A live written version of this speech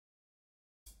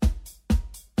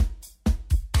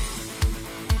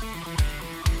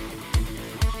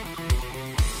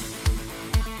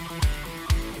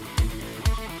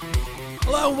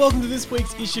Hello and welcome to this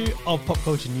week's issue of Pop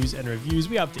Culture News and Reviews.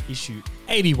 We're up to issue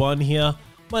 81 here.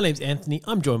 My name's Anthony.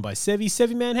 I'm joined by Sevi.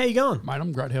 Sevi, man, how you going? Mate,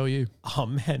 I'm great. How are you? Oh,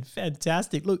 man,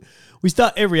 fantastic. Look, we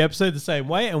start every episode the same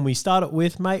way, and we start it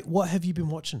with, mate, what have you been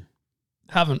watching?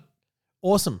 Haven't.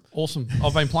 Awesome.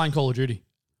 I've been playing Call of Duty.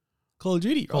 Call of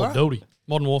Duty. Call of Duty.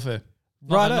 Modern Warfare.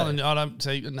 Right. I don't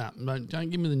see. Don't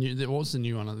give me the new. What was the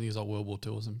new one? I think it's like World War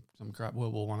II or some crap.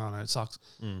 World War One. I don't know. It sucks.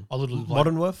 I literally played.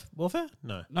 Modern Warfare?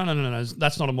 No. No.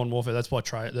 That's not a Modern Warfare. That's by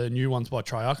The new one's by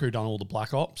Treyarch, who done all the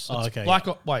Black Ops. Oh, okay.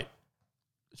 Wait.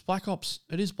 It's Black Ops.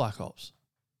 It is Black Ops.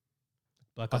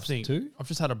 Black Ops 2? I've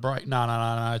just had a break.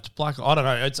 No. It's Black. I don't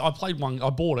know. I played one.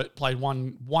 I bought it. Played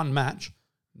one match.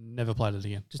 Never played it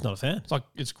again. Just not a fan? It's like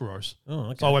it's gross. Oh,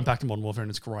 okay. So I went back to Modern Warfare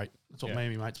and it's great. That's what me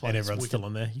and my mates play. And everyone's still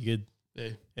on there. You good?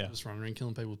 Yeah. Just running around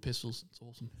killing people with pistols. It's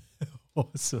awesome.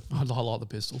 Awesome. I like the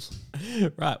pistols.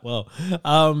 Right. Well,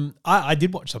 I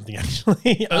did watch something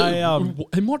actually.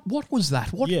 And what was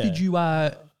that? What did you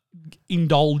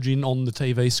indulge in on the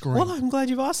TV screen? Well, I'm glad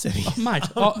you've asked, Sevi.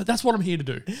 Mate, that's what I'm here to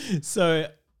do. So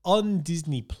on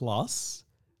Disney Plus,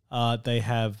 they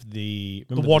have the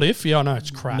What If? Yeah, I know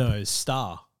it's crap. No,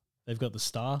 Star. They've got the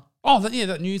Star. Oh,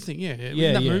 that new thing. Yeah.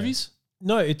 Isn't that movies?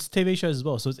 No, it's TV shows as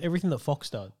well. So it's everything that Fox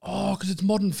does. Oh, because it's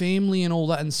Modern Family and all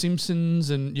that, and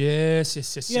Simpsons, and yes.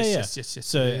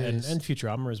 So and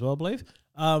Futurama as well, I believe.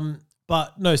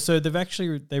 But no, so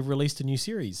they've released a new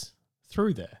series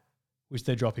through there, which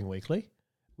they're dropping weekly,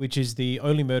 which is the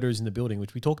Only Murderers in the Building,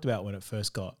 which we talked about when it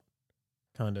first got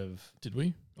kind of. Did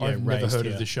we? Yeah, I've never heard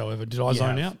of this show ever. Did I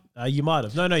zone out? You might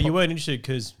have. No, you weren't interested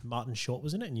because Martin Short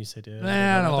was in it, and you said,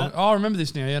 I remember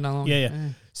this now. Yeah.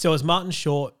 So it's Martin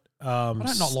Short. I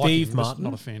don't not like Steve him. Martin,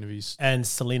 not a fan of his, and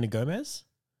Selena Gomez.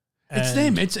 It's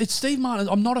them. It's Steve Martin.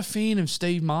 I'm not a fan of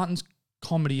Steve Martin's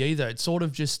comedy either. It's sort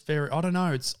of just very. I don't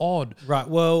know. It's odd. Right.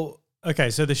 Well.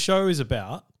 Okay. So the show is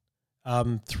about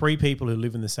three people who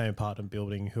live in the same apartment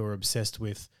building who are obsessed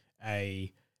with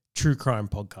a true crime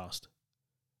podcast.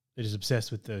 They're just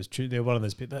obsessed with those. They're one of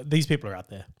those people. These people are out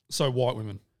there. So white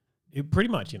women. Pretty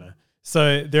much,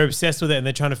 So they're obsessed with it, and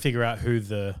they're trying to figure out who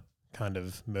the kind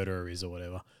of murderer is or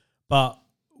whatever. But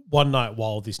one night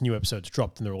while this new episode's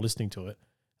dropped and they're all listening to it,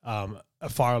 a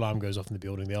fire alarm goes off in the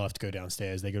building. They all have to go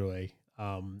downstairs. They go to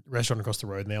a restaurant across the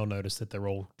road and they all notice that they're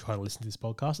all trying to listen to this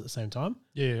podcast at the same time.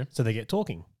 Yeah. So they get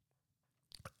talking.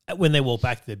 When they walk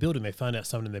back to their building, they find out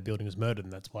someone in their building was murdered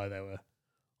and that's why they were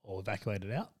all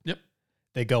evacuated out. Yep.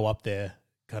 They go up there,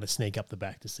 kind of sneak up the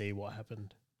back to see what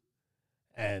happened.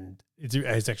 And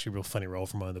it's actually a real funny role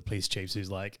from one of the police chiefs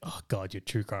who's like, oh, God, you're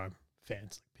true crime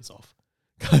fans. Piss off.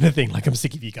 Kind of thing. Like, I'm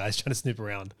sick of you guys trying to snoop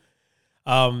around.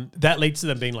 That leads to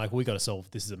them being like, we got to solve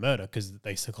this is a murder because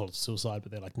they still call it suicide,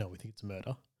 but they're like, no, we think it's a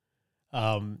murder.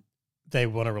 They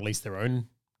want to release their own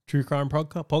true crime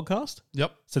podcast.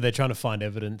 Yep. So they're trying to find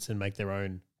evidence and make their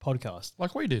own podcast.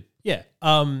 Like we did. Yeah.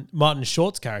 Martin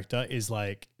Short's character is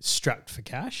like strapped for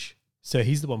cash. So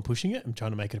he's the one pushing it and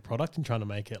trying to make it a product and trying to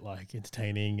make it like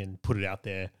entertaining and put it out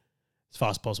there as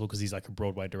fast as possible because he's like a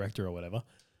Broadway director or whatever.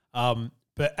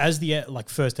 But as the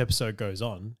first episode goes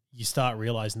on, you start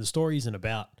realizing the story isn't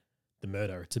about the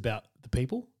murder. It's about the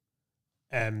people.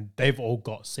 And they've all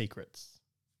got secrets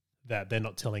that they're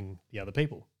not telling the other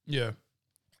people. Yeah.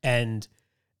 And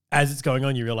as it's going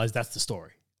on, you realize that's the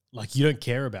story. Like, you don't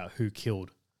care about who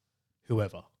killed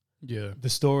whoever. Yeah. The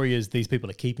story is these people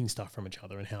are keeping stuff from each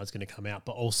other and how it's going to come out,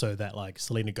 but also that like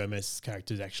Selena Gomez's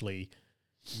character actually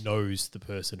knows the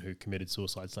person who committed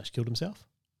suicide / killed himself,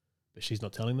 but she's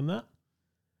not telling them that.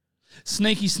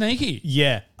 Sneaky.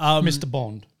 Yeah. Mr.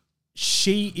 Bond.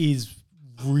 She is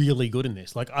really good in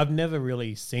this. Like, I've never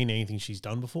really seen anything she's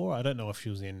done before. I don't know if she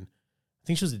was I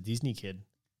think she was a Disney kid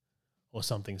or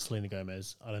something, Selena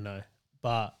Gomez. I don't know.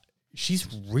 But she's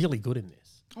really good in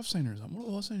this. I've seen her in something. What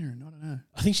have I seen her in? I don't know.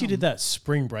 I think she did that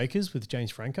Spring Breakers with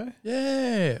James Franco.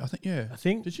 Yeah. I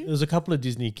think. Did she? There was a couple of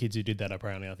Disney kids who did that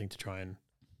apparently, I think, to try and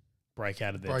break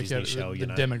out of their Disney show. The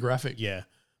demographic. Yeah.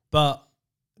 But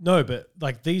no,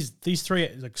 like these three,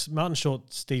 like Martin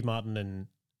Short, Steve Martin, and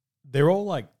they're all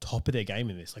like top of their game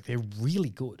in this. Like, they're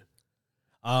really good.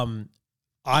 I'm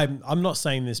not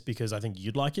saying this because I think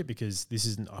you'd like it, because this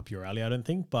isn't up your alley, I don't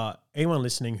think. But anyone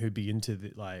listening who'd be into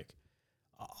the, like,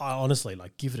 I honestly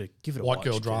like give it a White watch,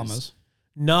 girl dramas.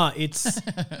 Nah,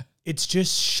 it's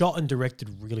just shot and directed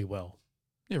really well.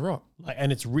 Yeah, right. Like,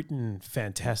 and it's written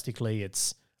fantastically.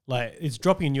 It's like it's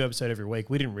dropping a new episode every week.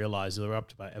 We didn't realize we were up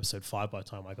to about episode 5 by the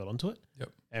time I got onto it. Yep.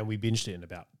 And we binged it in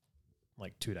about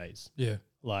like 2 days. Yeah.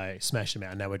 Like, smashed them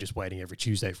out. And now we're just waiting every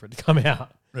Tuesday for it to come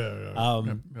out. Yeah.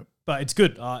 Yep. But it's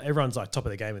good. Everyone's like top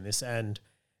of the game in this. And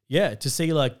yeah, to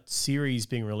see like series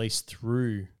being released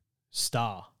through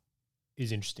Star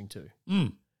is interesting too,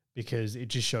 because it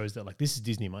just shows that like this is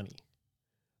Disney money,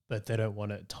 but they don't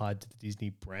want it tied to the Disney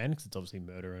brand because it's obviously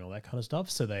murder and all that kind of stuff.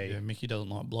 So Mickey doesn't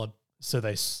like blood. So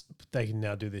they can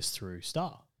now do this through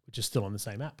Star, which is still on the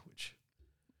same app. Which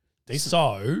decent.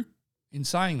 So, in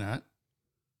saying that,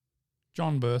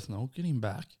 John Berthnell, get him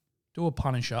back. Do a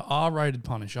Punisher, R-rated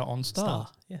Punisher on Star.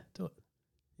 Yeah, do it.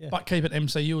 Yeah. But keep it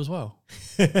MCU as well.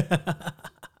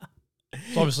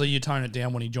 So obviously, you tone it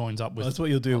down when he joins up with. That's what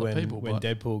you'll do when but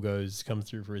Deadpool comes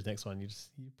through for his next one. You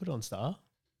put it on Star,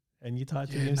 and you tie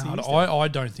it to the MCU. No, I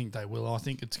don't think they will. I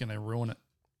think it's going to ruin it.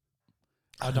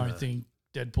 I don't think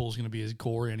Deadpool's going to be as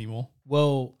gory anymore.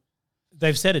 Well,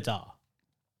 they've said it's R.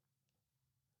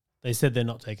 They said they're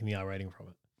not taking the R rating from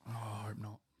it. Oh, I hope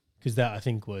not. Because that I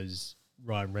think was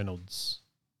Ryan Reynolds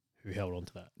who held on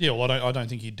to that. Yeah, well, I don't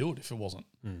think he'd do it if it wasn't.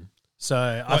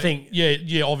 So I think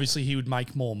yeah, obviously he would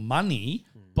make more money,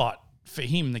 but for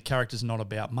him the character's not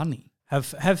about money.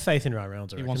 Have faith in Ryan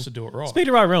Reynolds. He wants to do it right. Speaking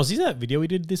of Ryan Reynolds, isn't that video we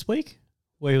did this week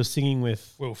where he was singing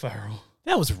with Will Ferrell?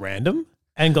 That was random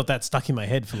and got that stuck in my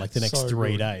head for like the next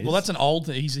 3 days. Well, that's an old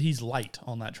thing. He's late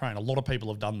on that train. A lot of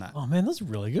people have done that. Oh man, that's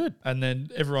really good. And then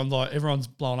everyone's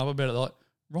blowing up about it. They're like,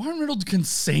 Ryan Reynolds can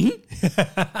sing?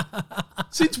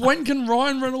 Since when can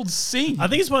Ryan Reynolds sing? I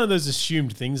think it's one of those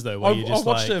assumed things though, where I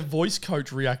watched a voice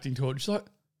coach reacting to it. She's like,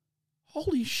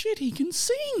 holy shit, he can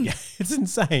sing. Yeah, it's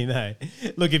insane, eh?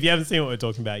 Look, if you haven't seen what we're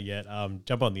talking about yet,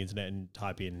 jump on the internet and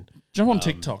type in. Jump on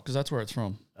TikTok, because that's where it's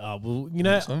from. Well, you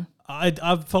know,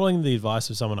 I'm following the advice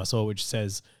of someone I saw which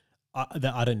says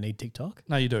that I don't need TikTok.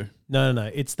 No, you do.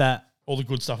 No. It's that all the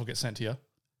good stuff will get sent to you.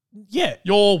 Yeah.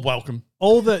 You're welcome.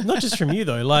 Not just from you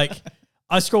though, like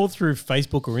I scroll through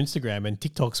Facebook or Instagram and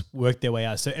TikToks work their way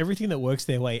out. So everything that works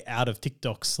their way out of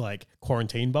TikTok's like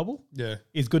quarantine bubble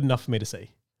is good enough for me to see.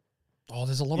 Oh,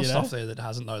 there's a lot of stuff there that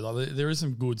hasn't though. Like, there is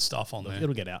some good stuff on there.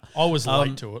 It'll get out. I was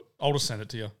late to it. I'll just send it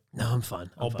to you. No, I'm fine.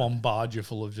 I'll bombard you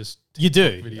full of just You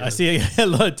do. videos. I see a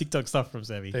lot of TikTok stuff from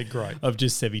Sevi. They're great. Of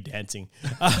just Sevi dancing.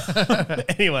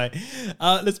 Anyway,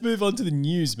 let's move on to the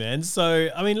news, man. So,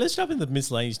 I mean, let's jump into the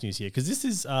miscellaneous news here because this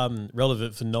is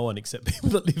relevant for no one except people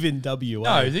that live in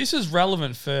WA. No, this is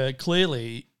relevant for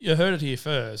clearly, you heard it here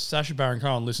first, Sacha Baron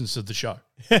Cohen listens to the show.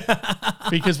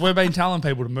 Because we've been telling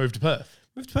people to move to Perth.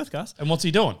 Move to Perth, guys. And what's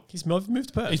he doing? He's moved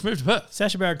to Perth. He's moved to Perth.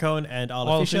 Sacha Baron Cohen and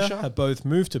Isla Fisher have both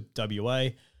moved to WA.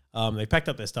 They packed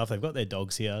up their stuff. They've got their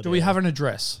dogs here. Do we have an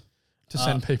address to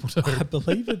send people to? I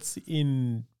believe it's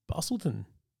in Bustleton.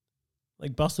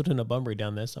 Like Bustleton or Bunbury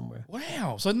down there somewhere.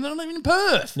 Wow. So they're not even in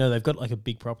Perth. No, they've got like a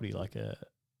big property, like a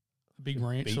big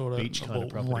ranch sort of. Beach kind of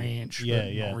property. Ranch.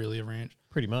 Yeah. Not really a ranch.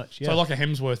 Pretty much, yeah. So like a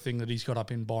Hemsworth thing that he's got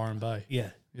up in Byron Bay. Yeah,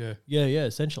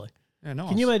 essentially. Yeah, nice.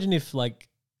 Can you imagine if like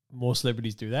more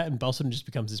celebrities do that and Bustleton just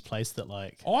becomes this place that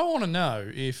like... I want to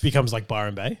know if... becomes like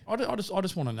Byron Bay? I just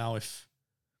want to know if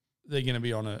they're going to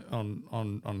be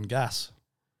on gas.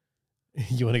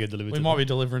 You want to go deliver? We might be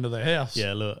delivering to their house.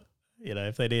 Yeah, look, you know,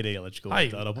 if they need electrical, I'll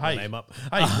put my name up.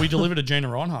 Hey, we delivered to Gina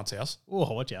Reinhardt's house.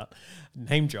 Oh, watch out.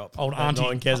 Name drop. Old auntie. No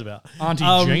one cares about. Auntie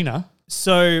Gina.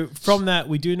 So from that,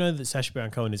 we do know that Sacha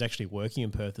Baron Cohen is actually working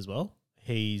in Perth as well.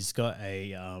 He's got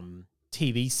a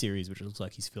TV series, which it looks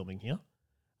like he's filming here.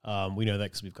 We know that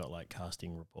because we've got like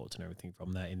casting reports and everything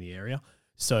from that in the area.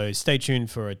 So stay tuned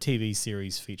for a TV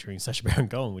series featuring Sacha Baron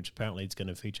Cohen, which apparently it's going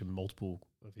to feature multiple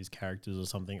of his characters or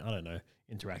something. I don't know,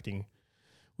 interacting.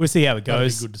 We'll see how it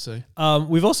goes. That'd be good to see.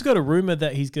 We've also got a rumor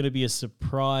that he's going to be a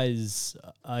surprise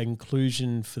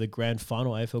inclusion for the grand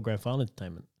final, AFL Grand Final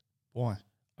entertainment. Why?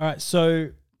 All right, so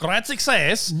great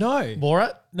success. No,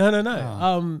 Borat. No.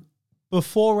 Oh.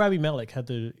 Before Rami Malek had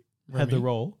the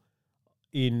role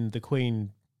in the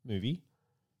Queen movie.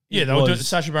 Yeah,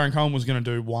 Sacha Baron Cohen was going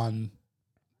to do one,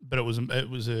 but it was a it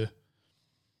was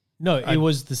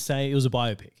the same. It was a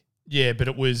biopic. Yeah, but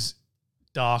it was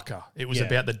darker. It was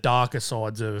about the darker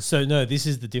sides of. So no, this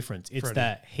is the difference. It's Freddie.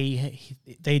 that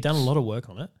they done a lot of work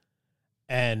on it,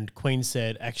 and Queen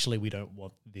said, actually, we don't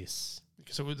want this.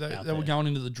 So they were going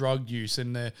into the drug use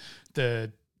and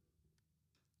the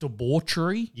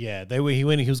debauchery. Yeah, they were. He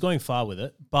was going far with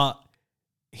it, but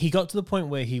he got to the point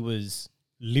where he was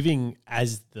living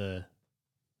as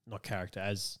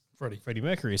as Freddie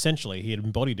Mercury. Essentially, he had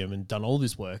embodied him and done all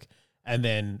this work, and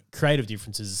then creative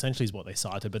differences essentially is what they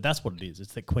cited. But that's what it is.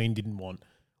 It's that Queen didn't want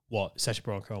what Sacha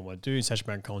Baron Cohen wanted to do, and Sacha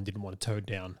Baron Cohen didn't want to tone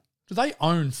down. Do they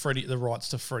own the rights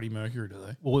to Freddie Mercury? Do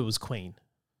they? Well, it was Queen.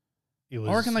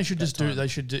 I reckon they should just do.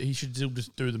 He should still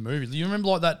just do the movie. You remember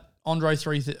like that Andre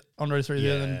 3000 and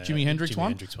Jimi Hendrix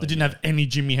one? That didn't have any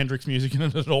Jimi Hendrix music in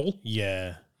it at all.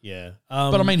 Yeah.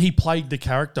 But I mean, he played the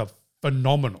character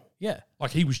phenomenal. Yeah.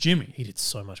 Like he was Jimmy. He did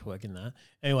so much work in that.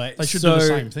 Anyway, They should do the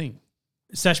same thing.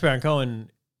 Sacha Baron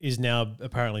Cohen is now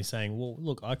apparently saying, well,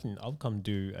 look, I'll come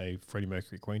do a Freddie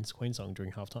Mercury Queen song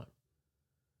during halftime.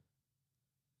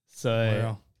 So,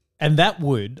 Wow. and that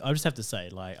would, I just have to say,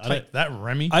 like, Take that,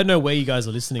 Remy. I don't know where you guys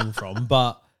are listening from,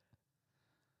 but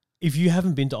if you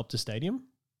haven't been to Optus Stadium,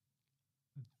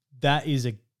 that is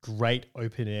a great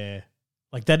open air.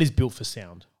 Like, that is built for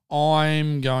sound.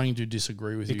 I'm going to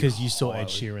disagree with you Because you saw Ed highly.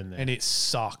 Sheeran there. And it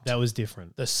sucked. That was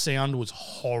different. The sound was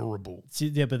horrible. See,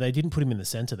 yeah, but they didn't put him in the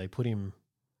center. They put him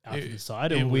out to the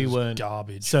side, It and we was weren't.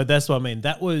 garbage. So that's what I mean.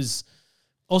 That was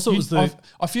also it was the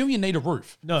I feel you need a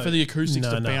roof for the acoustics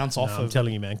to bounce off I'm of.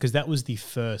 telling you, man, because that was the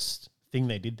first thing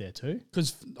they did there too.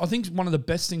 Because I think one of the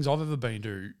best things I've ever been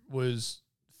to was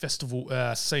festival,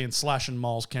 seeing Slash and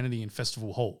Miles Kennedy in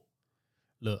Festival Hall.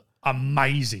 Look,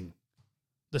 Amazing.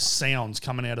 The sounds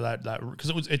coming out of that because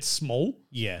it's small,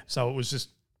 yeah, so it was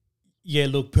just yeah.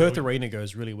 Look, Perth Arena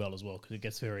goes really well as well because it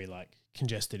gets very like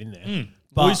congested in there.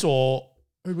 But we saw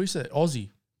who did we say Aussie.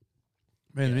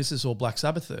 Man, this is all Black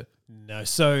Sabbath there. No,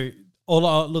 so I'm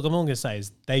all going to say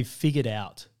is they figured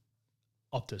out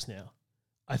Optus now.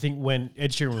 I think when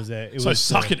Ed Sheeran was there, it So was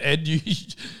suck it, Ed.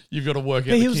 You've got to work out.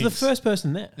 Yeah, he the was the kinks. first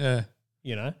person there. Yeah.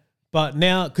 You know, but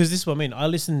now because this is what I mean. I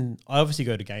obviously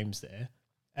go to games there,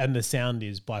 and the sound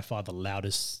is by far the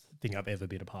loudest thing I've ever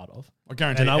been a part of. I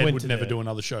guarantee And I Ed went would to never the- do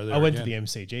another show there. I went to again. the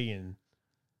MCG in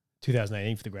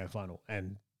 2018 for the grand final,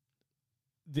 and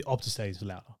the Optus Stadium is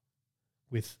louder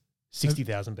with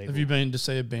 60,000 people. Have you been to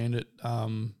see a band at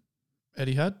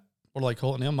Etihad? What do they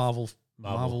call it now? Marvel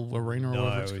Arena or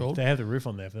whatever it's called. They have the roof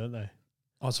on there, don't they?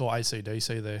 I saw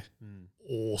AC/DC there.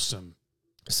 Awesome.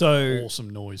 So, Awesome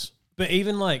noise. but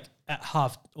even like at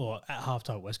halftime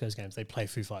at West Coast games, they play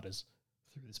Foo Fighters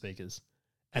through the speakers,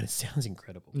 and it sounds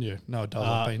incredible. Yeah, no, it does.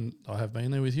 I have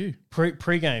been there with you.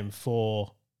 Pre-game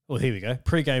for here we go.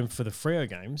 Pre-game for the Freo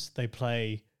games, they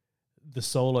play the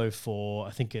solo for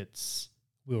I think it's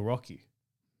We'll Rock You.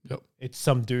 Yep. It's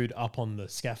some dude up on the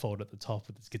scaffold at the top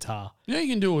with his guitar. Yeah, you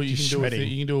can do a Just shredding.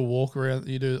 you can do a walk around.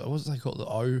 You do what's they call it,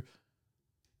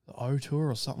 the O tour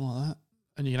or something like that,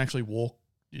 and you can actually walk.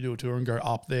 You do a tour and go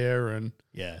up there and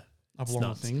Yeah. up It's along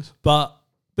nuts. the things. But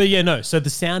yeah, no. So the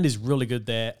sound is really good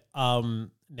there.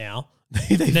 Now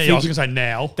they I was gonna say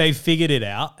now. they figured it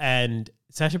out, and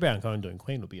Sacha Baron Cohen doing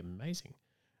Queen will be amazing.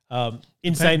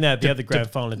 In saying that, the other grand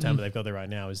final in Tampa they've got there right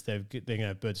now is they're going to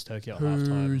have Birds of Tokyo at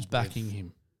halftime. Who's backing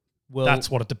him? Well, That's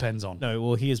what it depends on. no.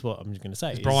 Well, here's what I'm just going to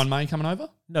say. Is Brian May coming over?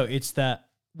 No, it's that.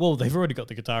 Well, they've already got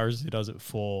the guitarist who does it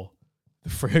for the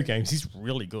Freo games. He's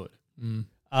really good.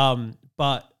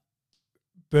 But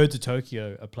Birds of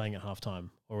Tokyo are playing at halftime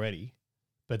already,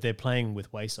 but they're playing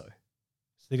with WASO.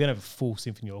 So they're going to have a full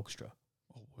symphony orchestra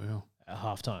Oh wow! at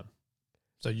halftime.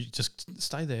 So you just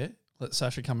stay there. Let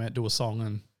Sasha come out, do a song,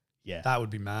 and Yeah. that would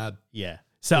be mad. Yeah.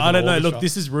 So With I an don't know. Look, orchestra.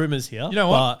 this is rumors here. You know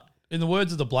what? In the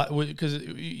words of the Black, because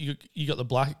you got the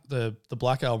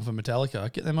Black album for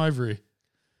Metallica. Get them over here.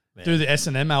 Man. Do the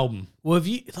S&M album. Well, if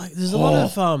you like, there's a lot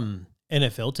of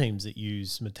NFL teams that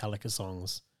use Metallica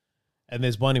songs, and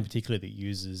there's one in particular that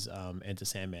uses Enter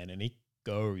Sandman, and it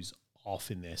goes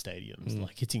off in their stadiums.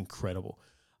 Like it's incredible.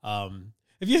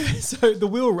 If you so the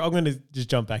Will, I'm going to just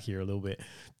jump back here a little bit.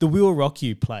 The Will Rock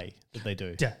You play that they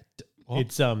do. What?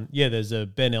 It's there's a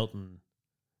Ben Elton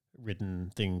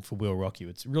written thing for Will Rock You.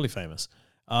 It's really famous.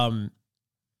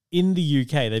 In the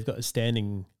UK, they've got a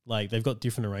standing, like they've got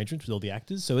different arrangements with all the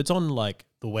actors. So it's on like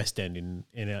the West End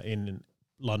in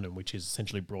London, which is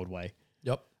essentially Broadway.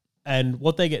 Yep. And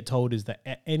what they get told is that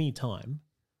at any time,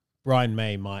 Brian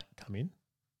May might come in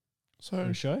for So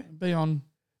a show. be on.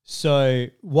 So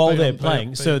while Be they're on- be playing,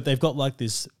 on- so they've got like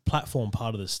this platform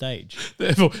part of the stage.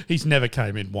 Therefore, he's never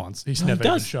came in once. He's never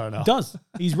even shown up. He does.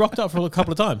 He's rocked up for a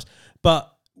couple of times.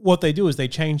 But what they do is they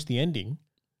change the ending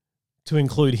to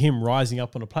include him rising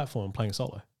up on a platform and playing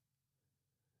solo.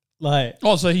 Like,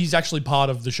 Oh, so he's actually part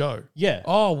of the show. yeah.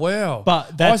 Oh wow!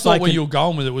 But that's I thought like where an- you were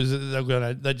going with it was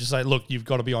they just say, look, you've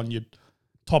got to be on your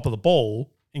top of the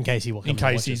ball in case he will come in and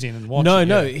watch case he's it. in and watch. No, it.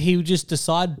 no. Yeah. He would just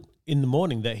decide in the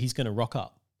morning that he's going to rock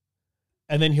up.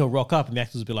 And then he'll rock up and the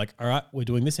actors will be like, all right, we're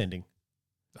doing this ending.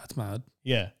 That's mad.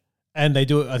 Yeah. And they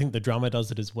do it. I think the drummer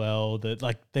does it as well.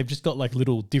 They've just got like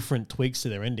little different tweaks to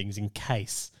their endings in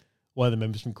case one of the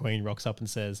members from Queen rocks up and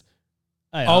says,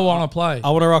 hey, I want to play. I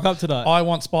want to rock up tonight. I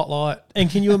want spotlight. And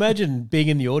can you imagine being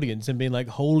in the audience and being like,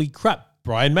 holy crap,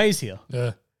 Brian May's here?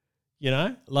 Yeah. You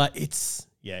know? Like it's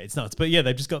nuts. But yeah,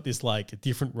 they've just got this like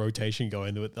different rotation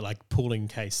going with the like pool in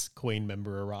case Queen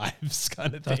member arrives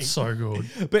kind of thing. That's so good.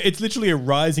 But it's literally a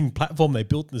rising platform they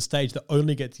built in the stage that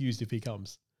only gets used if he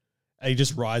comes. And he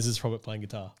just rises from it playing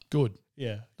guitar. Good.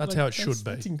 Yeah. That's how it should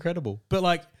be. It's incredible. But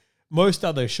like most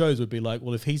other shows would be like,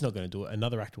 well, if he's not going to do it,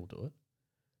 another actor will do it.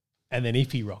 And then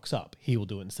if he rocks up, he will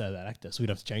do it instead of that actor. So we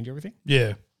don't have to change everything.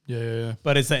 Yeah. Yeah.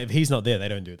 But it's that if he's not there, they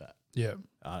don't do that. Yeah.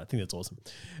 I think that's awesome.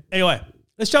 Anyway,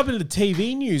 let's jump into the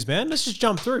TV news, man. Let's just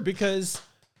jump through because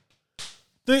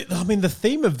the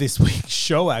theme of this week's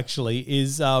show actually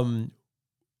is Arnold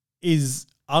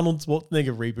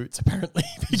Schwarzenegger reboots, apparently.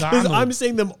 Because I'm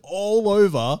seeing them all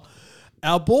over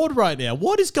our board right now.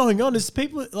 What is going on? Is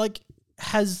people like,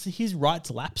 has his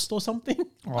rights lapsed or something?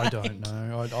 I don't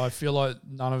know. I feel like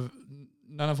none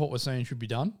of what we're saying should be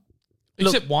done.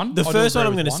 Except one. The first one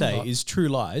I'm going to say is True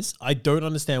Lies. I don't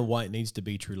understand why it needs to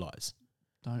be True Lies.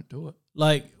 Don't do it.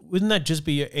 Like, wouldn't that just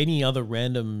be any other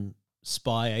random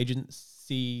spy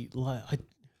agency? Like,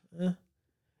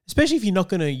 especially if you're not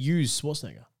going to use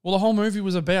Schwarzenegger. Well, the whole movie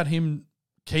was about him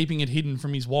keeping it hidden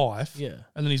from his wife. Yeah.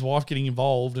 And then his wife getting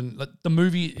involved. And like, the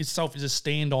movie itself is a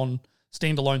standalone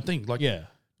thing. Like, Yeah.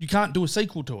 you can't do a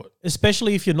sequel to it.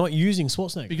 Especially if you're not using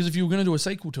Schwarzenegger. Because if you were going to do a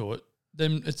sequel to it,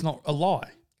 then it's not a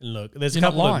lie. Look, there's You're a not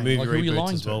couple of lying. movie Like, who are you reboots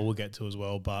lying as to? well we'll get to as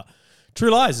well. But True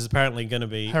Lies is apparently going to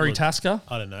be... Harry Tasker?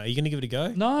 I don't know. Are you going to give it a go?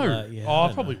 No. Yeah,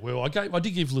 I probably will. I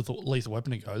did give Lethal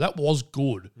Weapon a go. That was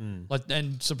good. Like,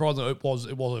 and surprisingly, it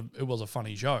was a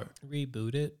funny show.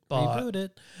 Reboot it. But- Reboot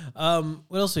it.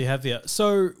 What else do we have here?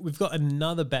 So we've got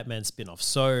another Batman spin-off.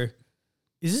 So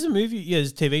is this a movie? Yeah,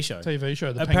 it's a TV show. TV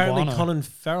show. The Apparently Penguino. Colin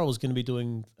Farrell is going to be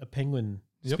doing a Penguin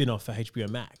Yep. spin-off for HBO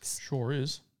Max. Sure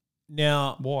is.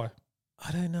 Now, Why?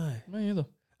 I don't know. Me either.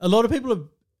 A lot of people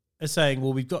are saying,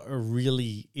 well, we've got a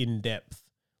really in-depth,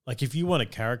 like if you want a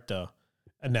character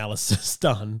analysis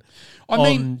done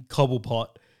on Cobblepot,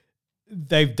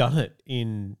 they've done it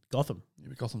in Gotham. Yeah,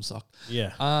 but Gotham sucked.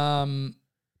 Yeah.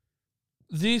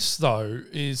 This, though,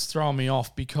 is throwing me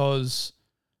off because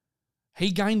he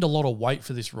gained a lot of weight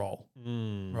for this role,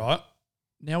 right?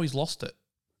 Now he's lost it.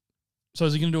 So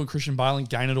is he going to do a Christian Bale and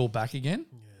gain it all back again?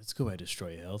 Yeah, it's a good way to destroy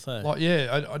your health, eh? Like,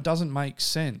 yeah, it doesn't make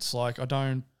sense. Like, I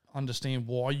don't understand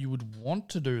why you would want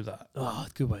to do that. Oh,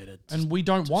 it's a good way to And we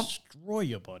don't want destroy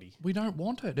your body. We don't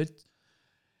want it.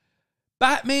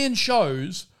 Batman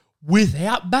shows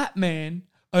without Batman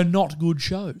are not good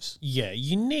shows. Yeah,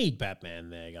 you need Batman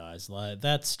there, guys. Like,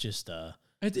 that's just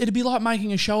It'd be like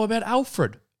making a show about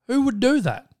Alfred. Who would do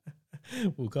that?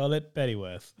 we'll call it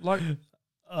Pennyworth. Like,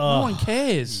 no one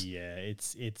cares. Yeah,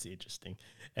 it's interesting.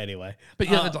 Anyway, But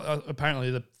yeah,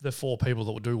 apparently the four people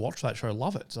that do watch that show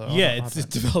love it. So yeah, it's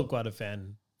developed quite a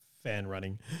fan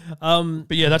running.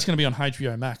 But yeah, that's going to be on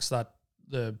HBO Max. That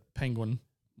the Penguin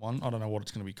one. I don't know what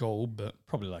it's going to be called, but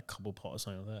Probably like Cobblepot or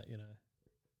something like that, you know.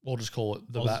 we'll just call it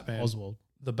the Batman. Oswald.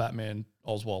 The Batman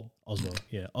Oswald.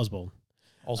 Yeah, Oswald.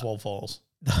 Oswald Files.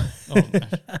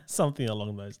 Something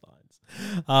along those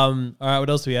lines. All right, what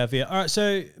else do we have here? All right,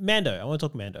 so Mando. I want to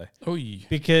talk Mando. Oh, yeah.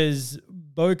 Because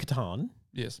Bo-Katan,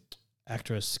 Yes.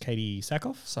 actress Katie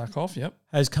Sackhoff, Sarkov, yep.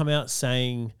 has come out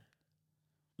saying,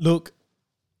 look,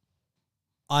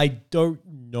 I don't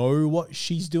know what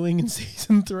she's doing in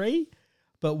season 3,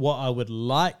 but what I would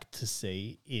like to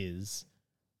see is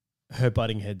her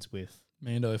butting heads with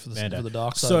Mando for the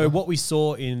dark side. So what we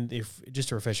saw just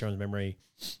to refresh everyone's memory,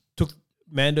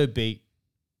 Mando beat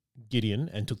Gideon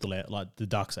and took the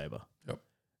Darksaber. Yep.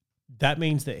 That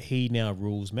means that he now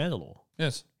rules Mandalore.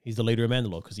 Yes. He's the leader of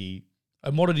Mandalore because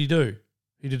And what did he do?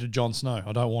 He did a Jon Snow.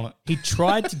 I don't want it. he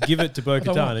tried to give it to don't want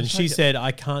Bo-Katan to and take she it. said,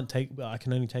 I can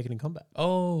only take it in combat.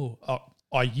 Oh,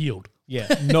 I yield. Yeah,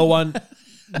 no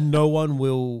one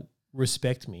will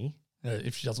respect me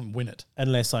If she doesn't win it.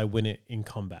 unless I win it in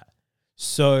combat.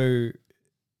 So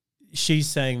she's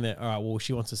saying that, all right, well,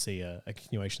 she wants to see a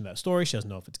continuation of that story. She doesn't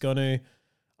know if it's going to.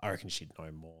 I reckon she'd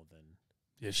know more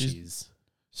than she's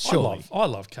surely. I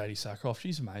love Katie Sackhoff.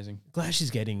 She's amazing. Glad she's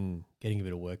getting a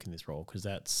bit of work in this role because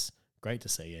that's great to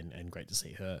see and great to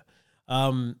see her.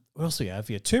 What else do we have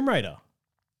here? Tomb Raider.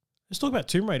 Let's talk about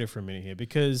Tomb Raider for a minute here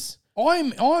because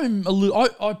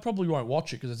I probably won't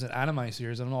watch it because it's an anime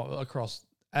series. I'm not across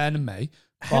anime. Haley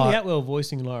but Atwell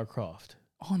voicing Lara Croft.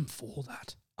 I'm for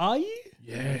that. Are you?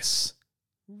 Yes.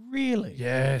 Really?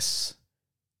 Yes.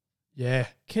 Yeah.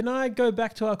 Can I go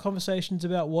back to our conversations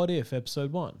about What If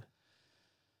episode 1?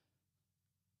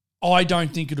 I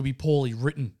don't think it'll be poorly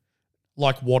written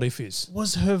like What If is.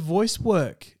 Was her voice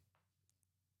work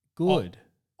good?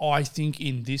 I think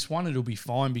in this one it'll be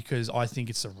fine because I think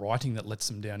it's the writing that lets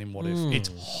them down in What If. It's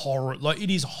horrible. Like, it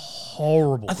is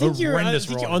horrible. I think you're Horrendous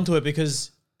onto writing. it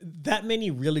because that many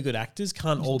really good actors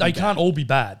can't all They be can't bad. all be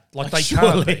bad. Like they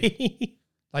can't be. surely.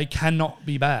 They cannot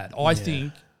be bad. I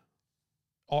think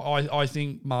I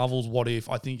think Marvel's What If,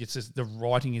 I think it's just the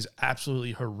writing is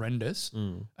absolutely horrendous,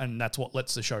 and that's what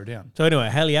lets the show down. So anyway,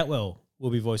 Hayley Atwell will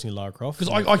be voicing Lara Croft.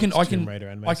 Because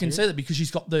I can say that because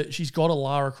she's got a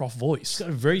Lara Croft voice. She's got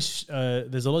a very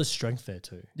there's a lot of strength there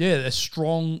too. Yeah, a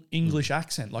strong English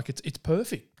accent. Like it's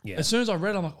perfect. Yeah. As soon as I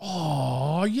read it, I'm like,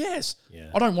 oh yes.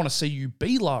 Yeah. I don't want to see you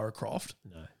be Lara Croft.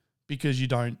 No. Because you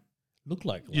don't look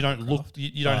like you Lara don't Croft. look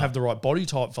you don't have the right body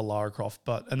type for Lara Croft,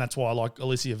 and that's why I like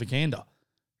Alicia Vikander.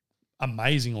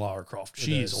 Amazing Lara Croft. With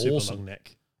She a is super awesome. long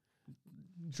neck.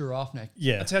 Giraffe neck.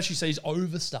 Yeah. That's how she sees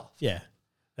over stuff. Yeah.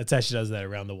 That's how she does that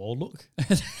around the wall look.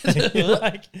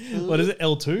 Like, what is it,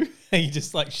 L2? And you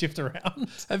just like shift around.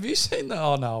 Have you seen that?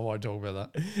 Oh, no, I won't talk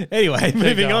about that. Anyway,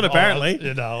 moving on apparently.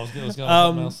 I was going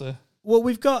something else there. Well,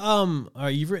 we've got, all right,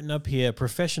 you've written up here,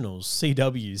 Professionals,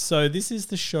 CW. So this is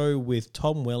the show with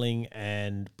Tom Welling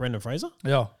and Brendan Fraser,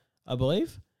 Yeah. I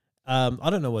believe. I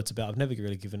don't know what it's about. I've never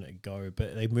really given it a go,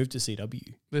 but they moved to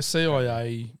CW. The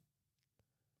CIA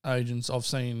agents, I've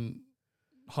seen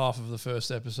half of the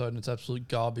first episode and it's absolute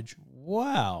garbage.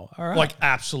 Wow. All right. Like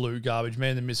absolute garbage. Me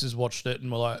and the missus watched it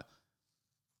and we're like,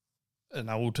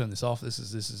 no, we'll turn this off. This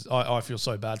is. I feel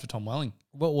so bad for Tom Welling.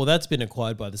 Well, that's been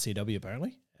acquired by the CW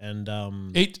apparently. And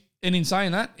and in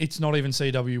saying that, it's not even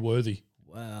CW worthy.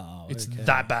 wow. It's okay.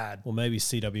 that bad. Well, maybe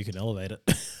CW can elevate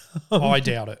it. I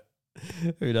doubt it.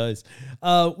 Who knows?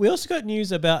 We also got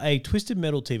news about a Twisted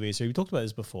Metal TV. So we talked about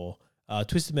this before.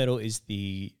 Twisted Metal is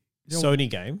the Sony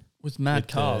game. With mad With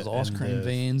cars, the- ice and cream the-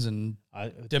 vans and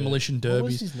demolition What was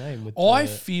derbies. his name? With I the-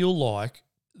 feel like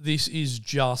this is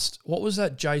just, what was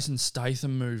that Jason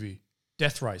Statham movie?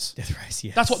 Death Race. Death Race,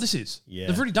 yes. That's what this is. Yeah.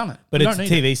 They've already done it. But we it's a don't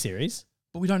need TV it. series.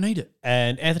 But we don't need it.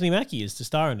 And Anthony Mackie is to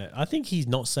star in it. I think he's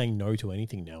not saying no to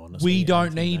anything now, honestly. We don't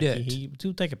Anthony need Mackie. it.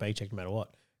 He'll take a paycheck no matter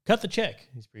what. Cut the check.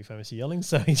 He's pretty famous for yelling,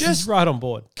 so he's Just- just right on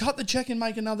board. Cut the check and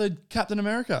make another Captain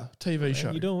America TV show.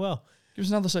 You're doing well. Give us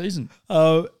another season.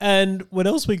 And what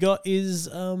else we got is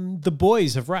The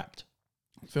Boys have wrapped.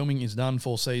 Filming is done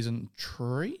for season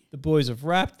 3. The Boys have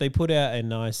wrapped. They put out a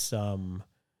nice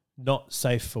not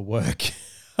safe for work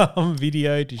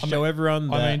video to show everyone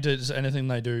that. I mean, does anything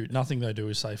they do, nothing they do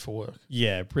is safe for work.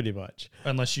 Yeah, pretty much.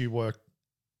 Unless you work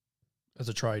as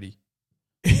a tradie.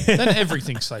 Then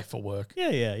everything's safe for work.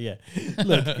 Yeah.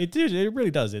 Look, it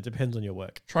really does. It depends on your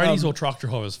work. Tradies or truck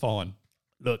drivers, fine.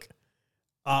 Look,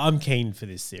 I'm keen for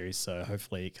this series, so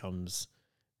hopefully it comes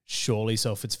shortly.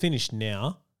 So if it's finished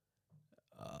now,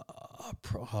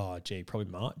 probably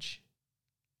March.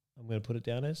 I'm going to put it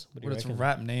down as. What do But you it's reckon?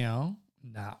 wrapped now.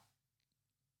 Nah.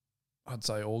 I'd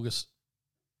say August.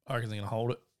 I reckon they're going to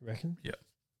hold it. You reckon? Yeah.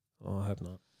 Oh, I hope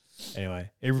not. Anyway,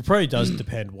 it probably does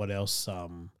depend what else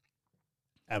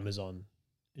Amazon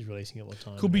is releasing at what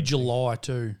time. Could be and everything. July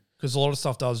too. Because a lot of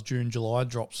stuff does June, July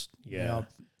drops. Yeah. Now,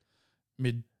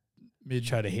 mid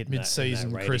Try to hit in that- in that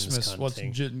mid-season ratings Christmas. kind of What's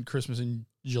thing. Christmas in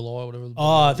July, whatever. the Oh,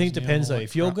 I bullshit think is it now, depends though. like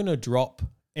If you're crap. going to drop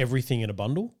everything in a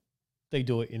bundle, they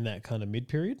do it in that kind of mid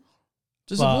period.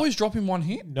 Does but- the boys drop in one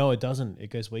hit? No, it doesn't. It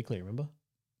goes weekly. Remember?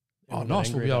 Oh, Everyone got nice.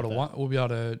 We'll angry be able about to that. one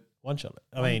shot it. One shot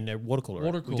it. I mean, water cooler.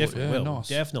 Water We cooler, definitely yeah, will. nice.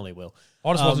 Definitely will.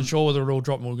 I just wasn't sure whether it all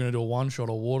dropped and we were going to do a one shot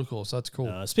or water cooler. So that's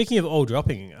cool. Speaking of all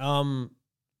dropping,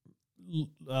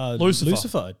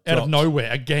 Lucifer Out of dropped.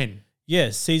 nowhere again.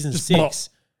 Yes, season Just 6,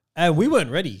 and we weren't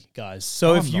ready, guys.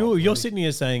 So I'm if not you're ready. sitting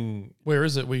here saying, Where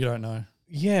is it? We don't know.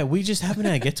 yeah, we just haven't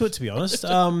had to get to it, to be honest.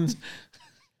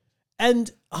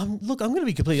 And look, I'm going to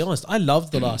be completely honest. I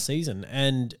loved the last season,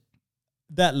 and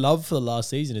that love for the last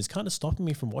season is kind of stopping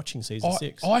me from watching season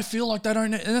 6. I feel like they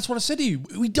don't, and that's what I said to you.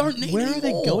 We don't need. Where are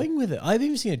they more. going with it? I've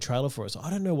even seen a trailer for it, so I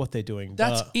don't know what they're doing.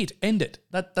 That's but it. End it.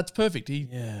 That's perfect.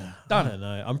 yeah, Done. I don't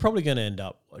know. I'm probably going to end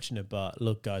up watching it, but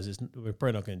look, guys, we're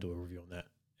probably not going to do a review on that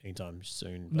anytime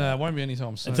soon. but No, it won't be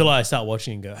anytime soon. until I start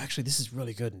watching and go, actually, this is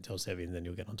really good, and tell Sevi, and then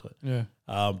you'll get onto it.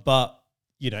 Yeah. But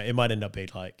it might end up being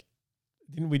like,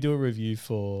 didn't we do a review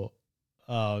for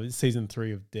season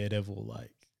 3 of Daredevil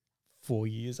like 4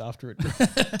 years after it?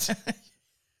 Because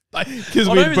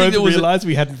I we don't think both was realized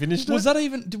we hadn't finished it. Was that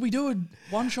even? Did we do a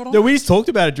one shot on? No, we just talked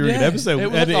about it during an Yeah, episode, it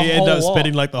and was it the ended up whole lot.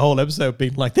 spending like the whole episode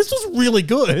being like, "This was really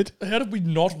good," How did we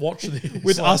not watch this?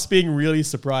 with us being really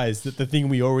surprised that the thing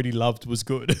we already loved was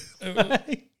good.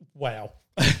 Wow.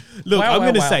 Look, Wow, I'm wow,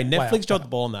 going to wow, say wow, Netflix dropped wow. the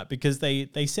ball on that because they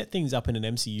set things up in an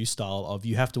MCU style of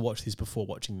you have to watch this before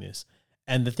watching this,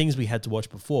 and the things we had to watch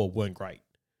before weren't great,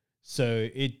 so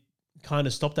it kind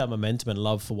of stopped that momentum and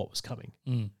love for what was coming.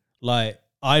 Like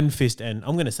Iron Fist and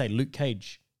I'm going to say Luke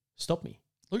Cage stopped me.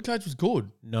 Luke Cage was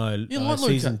good. No, You like Luke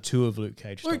season Cage? 2 of Luke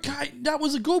Cage. Luke stopped me. Cage, that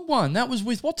was a good one. That was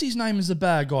with what's his name as the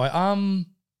bad guy.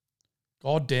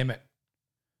 God damn it.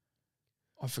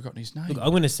 I've forgotten his name. Look, I'm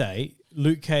going to say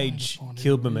Luke Cage find out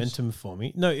killed who it is. momentum for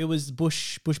me. No, it was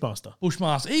Bushmaster.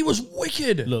 Bushmaster. He was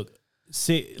wicked. Look,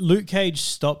 see, Luke Cage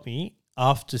stopped me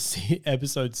after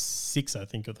episode 6, I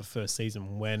think, of the first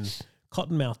season when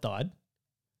Cottonmouth died.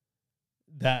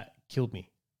 That killed me.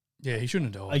 Yeah, he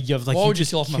shouldn't have died. Why Why would you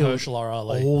kill off Mahershala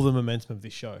Ali? all the momentum of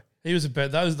this show. He was a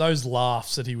bit those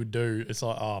laughs that he would do. It's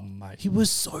like, oh mate, He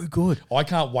was so good. I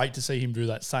can't wait to see him do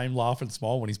that same laugh and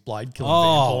smile when he's Blade killing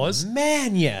Oh, vampires.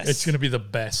 man, yes. It's going to be the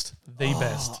best,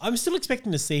 best. I'm still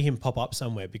expecting to see him pop up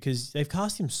somewhere because they've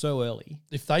cast him so early.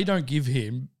 If they don't give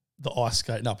him the ice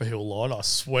skating up a hill line, I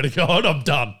swear to God, I'm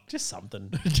done. Just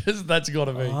something. Just that's got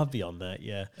to be. Beyond that,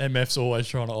 yeah. MF's always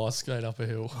trying to ice skate up a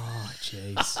hill. Oh,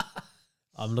 jeez.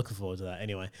 I'm looking forward to that.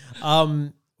 Anyway,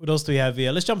 what else do we have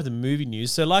here? Let's jump into movie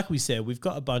news. So, like we said, we've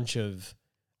got a bunch of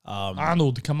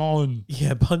Arnold, come on.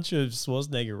 a bunch of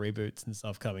Schwarzenegger reboots and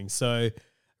stuff coming. So,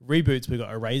 reboots, we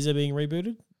got Eraser being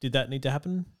rebooted. Did that need to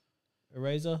happen?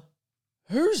 Eraser?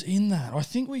 Who's in that? I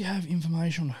think we have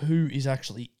information on who is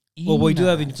actually in Well, we do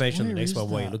have that. information on the Where next is one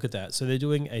where you that? look at that. So, they're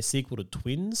doing a sequel to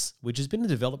Twins, which has been in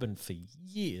development for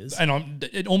years. And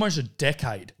almost a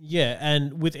decade. Yeah,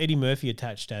 and with Eddie Murphy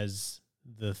attached as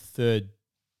the third,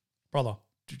 Brother.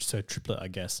 so triplet, I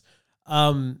guess.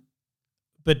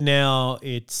 But now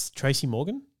it's Tracy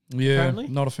Morgan. Yeah, Apparently.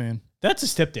 not a fan. That's a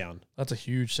step down. That's a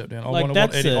huge step down. I Like, wonder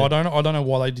what that's Eddie. a- I don't know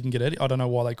why they didn't get Eddie. I don't know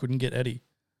why they couldn't get Eddie.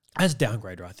 That's a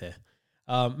downgrade right there.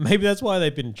 Maybe that's why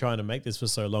they've been trying to make this for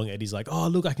so long. Eddie's like, oh,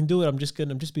 look, I can do it. I'm just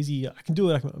busy. I can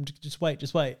do it. I'm just wait.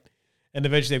 And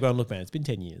eventually they've gone, look, man, it's been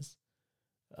 10 years.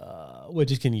 We're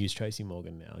just going to use Tracy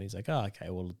Morgan now. And he's like, oh, okay,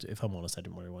 well, if I'm honest, I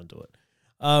didn't really want to do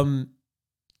it.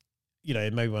 You know,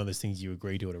 it may be one of those things you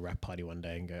agree to at a rap party one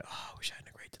day and go, oh, I wish I hadn't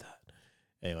agreed to that.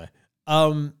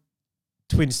 Anyway,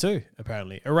 Twins 2,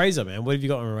 apparently. Eraser, man. What have you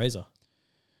got on Eraser?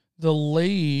 The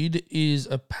lead is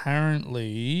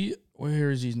apparently, where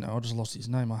is his name? I just lost his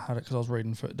name. I had it because I was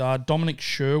reading for Dominic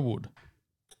Sherwood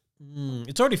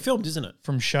It's already filmed, isn't it?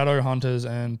 from Shadowhunters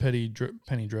and Penny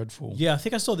Dreadful. Yeah, I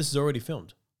think I saw this is already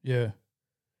filmed. Yeah.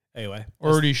 Anyway.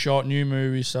 Already shot, new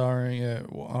movie starring,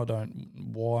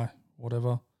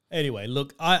 whatever. Anyway,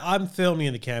 look, I'm firmly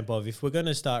in the camp of if we're going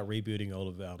to start rebooting all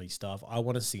of Arnie's stuff, I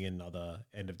want to see another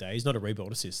End of Days. Not a reboot, I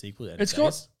want to see a sequel to End It's of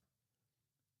got- Days.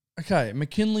 Okay,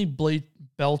 McKinley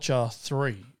Belcher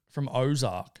 3 from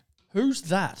Ozark. Who's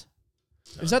that?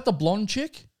 Is that the blonde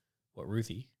chick? What,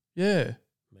 Ruthie? Yeah.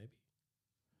 Maybe.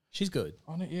 She's good.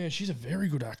 I know, yeah, she's a very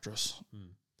good actress. Hmm.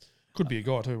 Could be a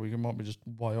guy too. We might be just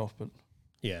way off, but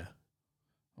Yeah.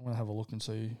 I'm going to have a look and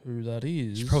see who that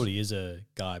is. She probably is a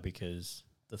guy because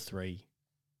the 3.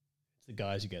 It's the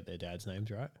guys who get their dad's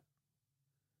names, right?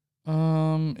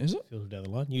 Is it? Filter down the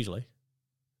line, usually.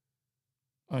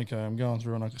 Okay, I'm going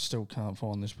through and I still can't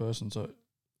find this person. So,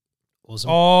 Awesome.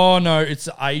 oh no, it's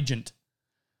the agent.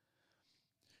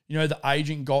 You know, the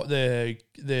agent got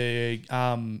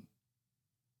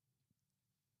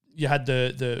you had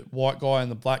the white guy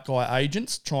and the black guy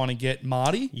agents trying to get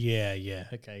Marty. Yeah.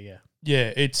 Okay, yeah.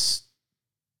 Yeah, it's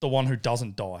the one who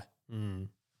doesn't die.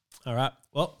 All right.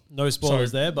 Well, no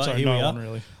spoilers there, but so here no we are. one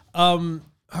really.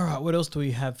 All right, what else do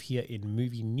we have here in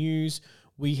movie news?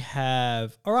 We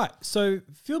have, all right, so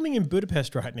filming in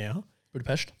Budapest right now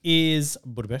Budapest. is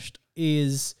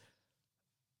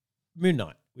Moon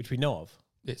Knight, which we know of.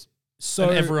 Yes. So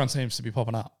And everyone seems to be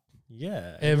popping up.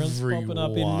 yeah, everyone's popping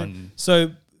up Everyone.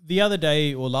 So the other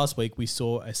day or last week, we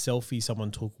saw a selfie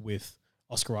someone took with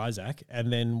Oscar Isaac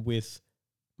and then with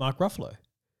Mark Ruffalo.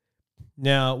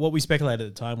 Now, what we speculated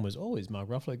at the time was, is Mark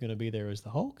Ruffalo going to be there as the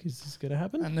Hulk? Is this going to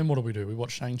happen? And then what do? We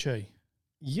watch Shang-Chi.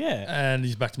 Yeah, And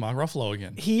he's back to Mark Ruffalo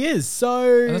again. he is.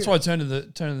 So And that's why I turned to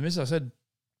the missus. I said,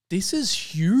 this is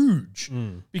huge.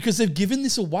 Because they've given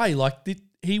this away. Like,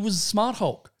 he was Smart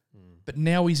Hulk. But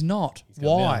now he's not.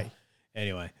 gone Why? down.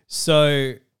 Anyway,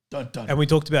 so Dun, dun. and we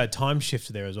talked about time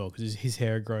shift there as well because his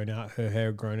hair had grown out, her hair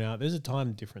had grown out. There's a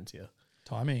time difference here.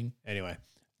 Timing. Anyway,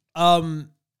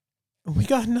 we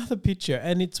got another picture,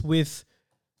 and it's with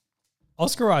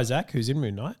Oscar Isaac, who's in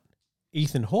Moon Knight,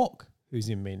 Ethan Hawke, who's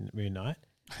in Moon Knight,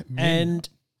 and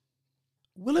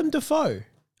Willem Dafoe.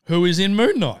 Who is in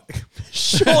Moon Knight?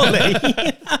 Surely,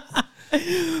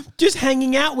 just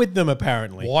hanging out with them.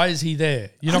 Apparently, Why is he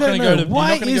there? You're I not don't going to know. go to. Why you're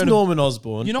not gonna is go to, Norman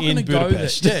Osborn? You're not in going to go there.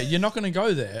 Budapest? Yeah, you're not going to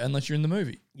go there unless you're in the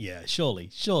movie. Yeah, surely.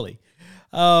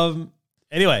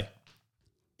 Anyway,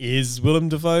 is Willem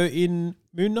Dafoe in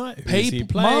Moon Knight? Who is he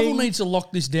playing? Marvel needs to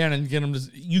lock this down and get them to.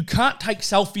 You can't take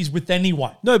selfies with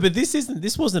anyone. No, but this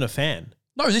wasn't a fan.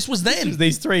 No, this was It them. was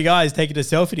these 3 guys taking a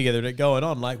selfie together and it going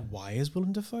on. Like, why is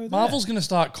Willem Dafoe there? Marvel's going to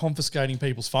start confiscating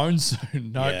people's phones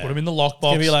soon. No, Yeah. put them in the It's lockbox.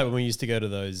 gonna be like when we used to go to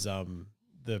those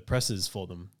the presses for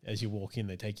them. As you walk in,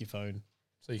 they take your phone,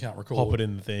 So you can't record. pop it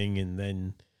in the thing, and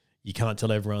then you can't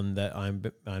tell everyone that Iron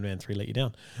Man 3 let you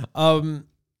down.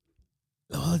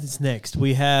 What's next?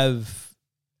 We have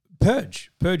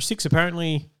Purge. Purge 6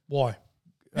 apparently. Why?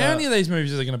 How many of these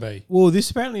movies are there going to be? Well, this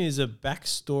apparently is a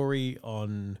backstory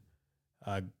on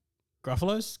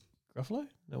Gruffalo?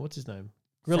 No, what's his name?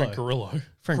 Frank Grillo.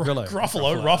 Frank Grillo.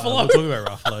 Ruffalo. We're talking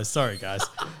about Ruffalo. Sorry, guys.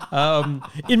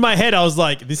 In my head, I was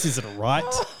like, this isn't right.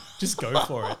 Just go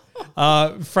for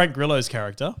it. Frank Grillo's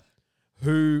character,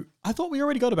 who I thought we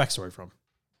already got a backstory from.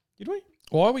 Did we?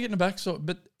 Why are we getting a backstory?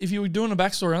 But if you were doing a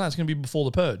backstory on that, it's going to be before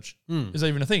the Purge. Is that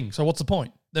even a thing? So what's the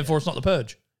point? Therefore, it's not the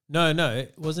Purge. No.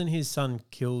 Wasn't his son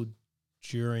killed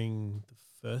during the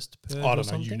first Purge? I don't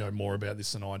know. You know more about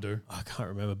this than I do. I can't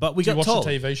remember. But we Did got you watch told.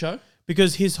 the TV show?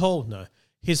 Because his whole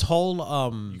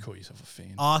You call yourself a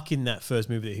fan. arc in that first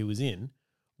movie that he was in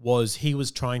was he was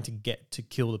trying to get to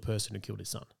kill the person who killed his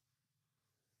son.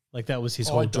 Like that was his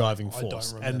whole driving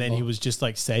force. And then he was just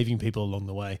like saving people along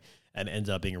the way and ended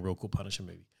up being a real cool Punisher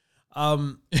movie.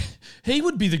 He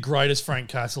would be the greatest Frank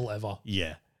Castle ever.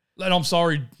 Yeah. And I'm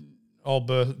sorry,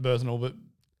 Berthnall, but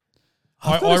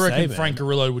I've I gotta reckon say, Frank man,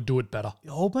 Grillo would do it better.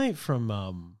 the old mate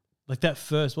from like that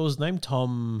first, what was his name?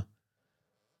 Tom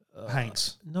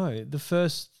Hanks. No, the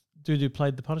first dude who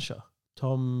played the Punisher.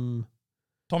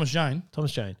 Thomas Jane.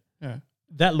 Jane. Yeah.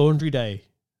 That Laundry Day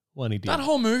one he did. That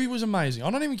whole movie was amazing.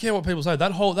 I don't even care what people say.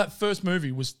 That first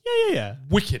movie was Yeah.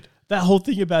 wicked. That whole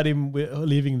thing about him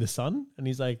leaving the sun, and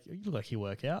he's like, "You look like you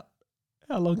work out.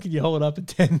 How long can you hold up at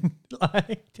 10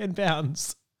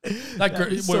 pounds?" That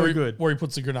was so good. Where he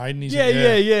puts the grenade in his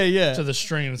Yeah. to the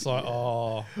string, and it's like,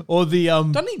 oh. Or the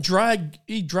Doesn't he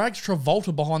drags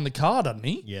Travolta behind the car, doesn't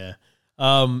he? yeah,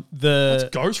 That's the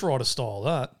Ghost Rider style,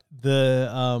 that.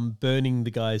 burning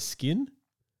the guy's skin.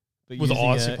 But With the using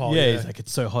icicle, yeah, yeah. he's like,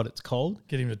 it's so hot, it's cold.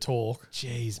 Get him to talk.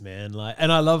 Jeez, man. Like,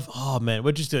 and I love,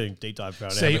 we're just doing deep dive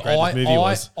about See, how great this movie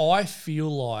was. I feel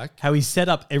like How he set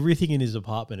up everything in his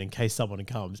apartment in case someone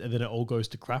comes, and then it all goes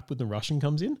to crap when the Russian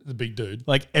comes in. the big dude.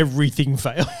 Like, everything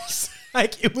fails.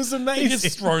 Like, it was amazing. He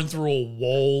gets thrown through a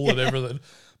wall and everything.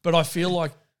 But I feel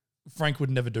like Frank would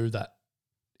never do that.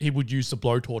 He would use the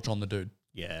blowtorch on the dude.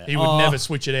 Yeah. He would never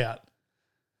switch it out.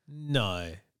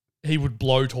 No. He would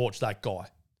blowtorch that guy.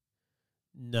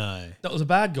 No. That was a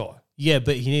bad guy. Yeah,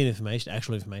 but he needed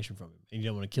actual information from him, and you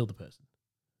don't want to kill the person.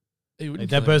 He Like, wouldn't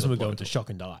that kill him person with would a go into blowtorch. shock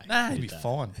and die. Nah, he'd with be that.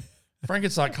 fine. Frank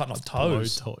would start cutting off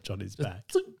toes. Blowtorch on his back.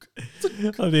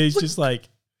 I mean, he's just like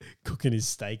cooking his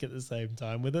steak at the same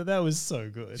time with it. That was so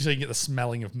good. So you get the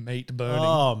smelling of meat burning.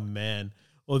 Oh man.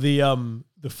 Or the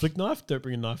flick knife. Don't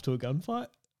bring a knife to a gunfight.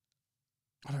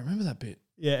 I don't remember that bit.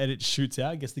 Yeah, and it shoots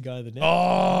out, gets the guy in the neck.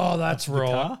 Oh, that's the right.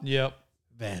 car? Yep.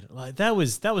 Man, like that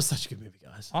was such a good movie,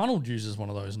 guys. Arnold uses one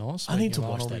of those knives. I need to Speaking of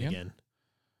watch Arnold that again.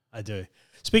 I do.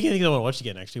 Speaking of things I want to watch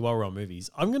again, actually, while we're on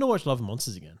movies, I'm going to watch Love and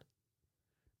Monsters again.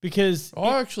 Because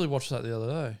I actually watched that the other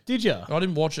day. did you? I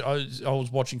didn't watch it. I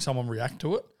was watching someone react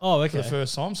to it Oh, for okay. the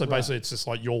first time. So Right. basically, it's just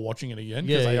like you're watching it again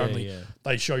Yeah, because yeah.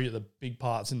 they show you the big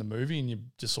parts in the movie and you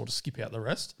just sort of skip out the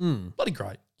rest. Bloody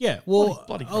great. Yeah, well,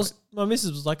 Bloody my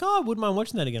missus was like, "Oh, I wouldn't mind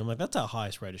watching that again." I'm like, "That's our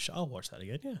highest rated show. I'll watch that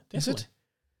again." Yeah, definitely. Is it?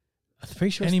 I'm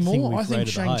pretty sure it's the thing Anymore? we've I think rated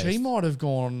the Shang-Chi highest. might have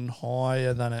gone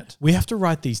higher than it. We have to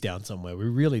write these down somewhere. We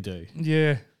really do.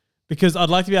 Yeah. Because I'd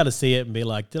like to be able to see it and be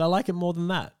like, did I like it more than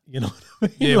that? You know what I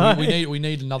mean? Yeah, Like, we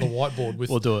need another whiteboard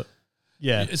with. We'll do it.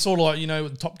 Yeah. It's sort of like, you know,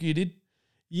 what Top Gear did.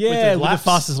 Yeah, with the laps.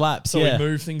 fastest laps. So yeah. we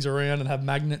move things around and have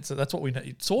magnets. So that's what we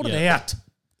need. Sort it Yeah. out.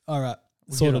 All right.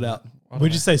 We'll Sort get it on out. that. I don't We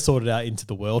know. just say sort it out into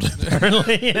the world,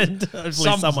 apparently. And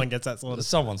hopefully someone gets that sorted.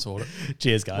 Someone sort it.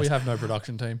 Cheers, guys. We have no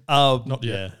production team. Not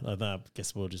yet. Yeah. I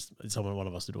guess we'll just, one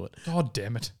of us to do it. God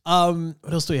damn it.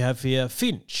 What else do we have here?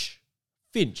 Finch.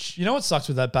 You know what sucks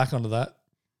with that, back onto that?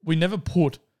 We never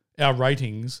put our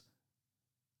ratings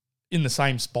in the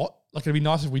same spot. Like, it'd be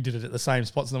nice if we did it at the same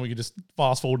spots and then we could just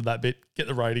fast forward to that bit, get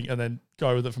the rating, and then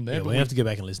go with it from there. Yeah, But we have to go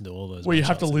back and listen to all those. we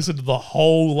have to listen to the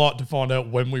whole lot to find out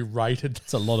when we rated.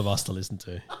 It's a lot of us to listen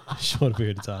to. A short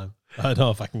period of time. I don't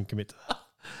know if I can commit to that.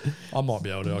 I might be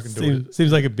able to. I can do it.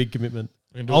 Seems like a big commitment.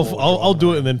 I can do it while we're I'll driving do it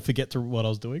home. and then forget to what I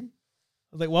was doing.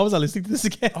 I was like, why was I listening to this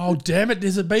again? Oh, damn it.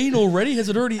 Has it been already? Has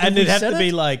it already? And have we it'd have said to it?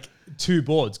 be like two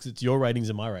boards because it's your ratings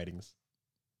and my ratings.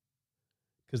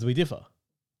 Because we differ.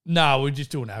 No, we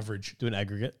just do an average. Do an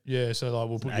aggregate. Yeah, so like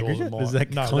we'll put yours aggregate? and mine. Is that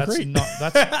no, concrete?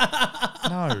 that's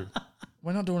no.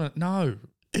 We're not doing it. No.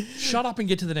 Shut up and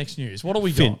get to the next news. What do we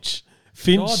got? Finch.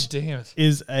 Finch God damn it.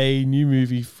 is a new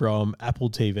movie from Apple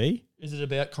TV, Is it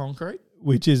about concrete?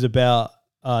 which is about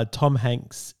Tom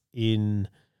Hanks in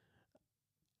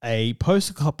a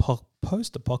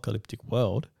post-apocalyptic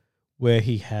world where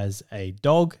he has a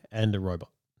dog and a robot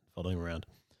following him around.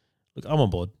 Look, I'm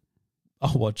on board.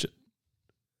 I'll watch it.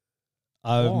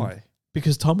 Why?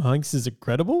 Because Tom Hanks is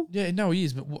incredible. Yeah, no, he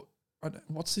is. But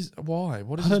what's this? Why?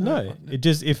 What is? I don't know.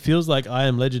 It feels like I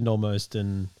Am Legend almost,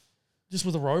 and just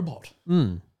with a robot.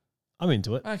 I'm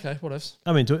into it. Okay, what else?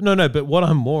 I'm into it. No, but what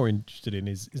I'm more interested in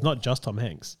is not just Tom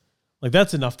Hanks. Like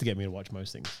that's enough to get me to watch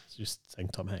most things. It's just saying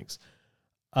Tom Hanks.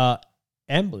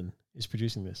 Amblin is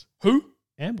producing this. Who?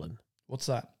 Amblin. What's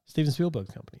that? Steven Spielberg's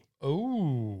company.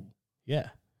 Oh. Yeah.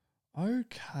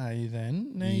 Okay,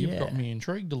 then. Now you've got me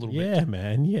intrigued a little bit. Yeah,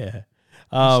 man. Yeah.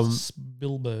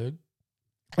 Spielberg.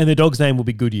 And the dog's name will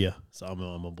be Goodyear. So I'm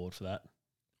on board for that.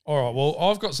 All right. Well,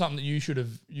 I've got something that you should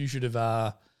have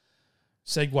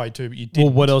segued to, but you didn't.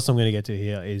 Well, what else I'm going to get to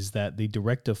here is that the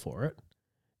director for it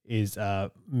is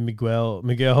Miguel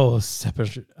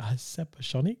Sapochnik.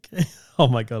 Oh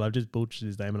my God, I've just butchered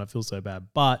his name and I feel so bad.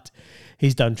 But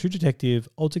he's done True Detective,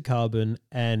 Altered Carbon,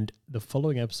 and the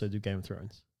following episodes of Game of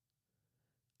Thrones.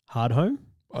 Hard Home.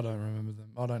 I don't remember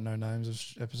them. I don't know names of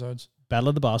episodes. Battle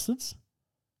of the Bastards.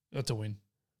 That's a win.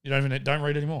 You don't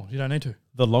read anymore. You don't need to.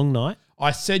 The Long Night.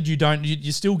 I said you don't.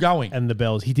 You're still going. And The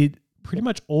Bells. He did pretty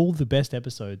much all the best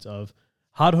episodes of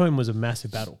Hard Home. Was a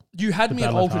massive battle. You had me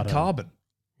at Altered Carbon.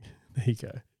 There you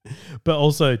go. But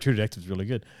also True Detective is really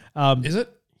good. Is it?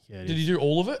 Yeah. Did he do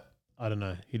all of it? I don't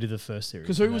know. He did the first series.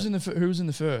 Because who was in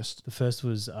the first? The first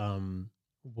was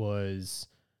Was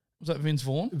that Vince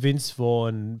Vaughn? Vince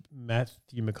Vaughn,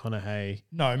 Matthew McConaughey.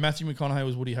 No, Matthew McConaughey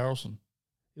was Woody Harrelson.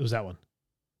 It was that one.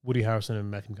 Woody Harrelson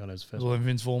and Matthew McConaughey was the first well, one. then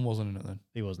Vince Vaughn wasn't in it then.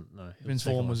 He wasn't, no. Vince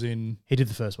Vaughn was in... He did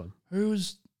the first one. Who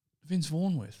was Vince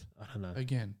Vaughn with? I don't know.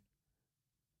 Again.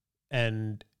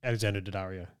 And Alexander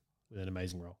Daddario with an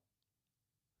amazing role.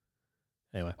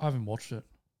 Anyway. I haven't watched it.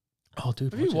 Oh,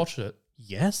 dude. Have you watched it?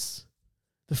 Yes.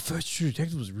 The first True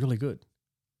Detective was really good.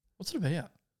 What's it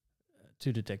about?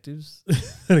 Two detectives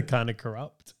that are kind of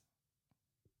corrupt.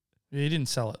 Yeah, he didn't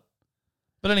sell it.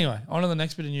 But anyway, on to the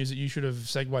next bit of news that you should have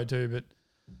segued to, but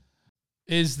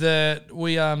is that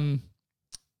we what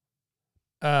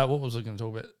was I going to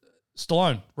talk about?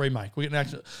 Stallone remake. We're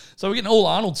getting all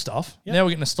Arnold stuff. Yep. Now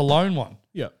we're getting a Stallone one.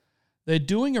 Yeah. They're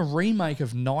doing a remake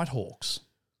of Nighthawks.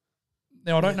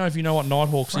 Now, I don't know if you know what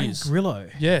Nighthawks is. Frank Grillo.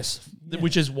 Yes,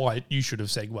 which is why you should have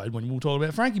segued when we were talking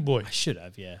about Frankie Boy. I should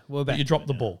have, yeah. But you dropped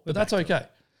the ball. But that's okay.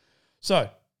 So,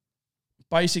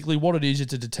 basically what it is,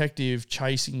 it's a detective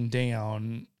chasing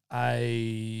down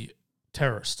a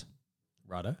terrorist.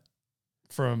 Righto.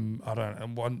 From, I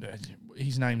don't know,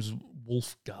 his name's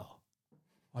Wolfgar.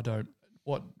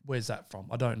 Where's that from?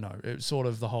 I don't know. It's sort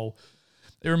of the whole,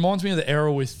 it reminds me of the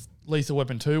era with Lethal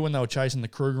Weapon 2 when they were chasing the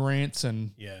Kruger ants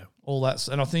and all that.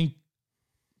 And I think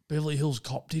Beverly Hills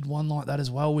Cop did one like that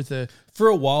as well with the... For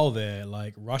a while there,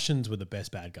 like, Russians were the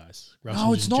best bad guys. Russians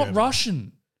no, it's not Germans.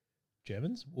 Russian.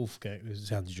 Germans? Wolfgang. It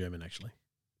sounds German, actually.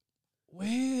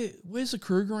 Where's the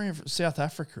Kruger ant from? South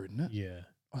Africa, isn't it? Yeah.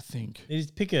 I think.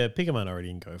 Just pick a minority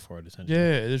and go for it, essentially.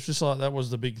 Yeah, it's just like that was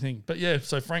the big thing. But yeah,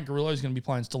 so Frank Grillo is going to be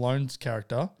playing Stallone's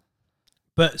character.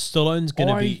 But Stallone's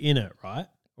going to be in it, right?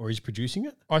 Or he's producing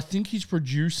it? I think he's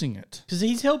producing it. Because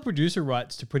he's held producer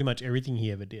rights to pretty much everything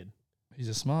he ever did. He's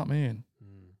a smart man.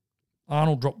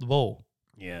 Arnold dropped the ball.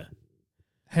 Yeah.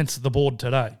 Hence the board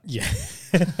today. Yeah.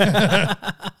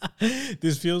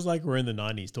 This feels like we're in the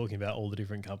 90s talking about all the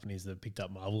different companies that picked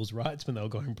up Marvel's rights when they were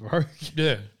going broke.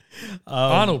 Yeah.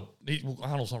 Arnold's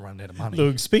not running out of money.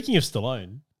 Look, speaking of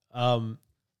Stallone, I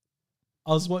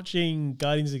was watching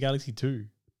Guardians of the Galaxy 2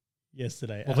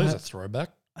 yesterday. Well, there's a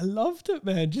throwback. I loved it,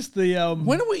 man. Just the...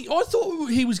 I thought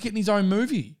he was getting his own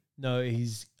movie. No,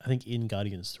 he's, I think, in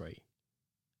Guardians 3.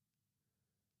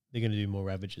 They're going to do more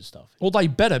Ravages stuff. Well, they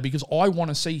better, because I want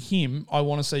to see him. I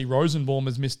want to see Rosenbaum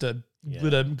as Mr.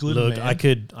 Glitter Look, Man. I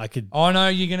could. I know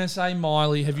you're going to say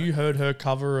Miley. Have you heard her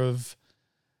cover of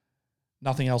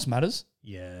Nothing Else Matters?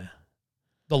 Yeah.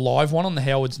 The live one on the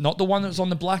Howards, not the one that was on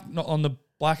the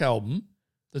Black album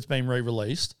that's been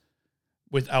re-released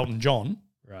with Elton John.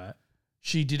 Right.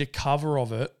 She did a cover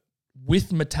of it with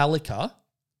Metallica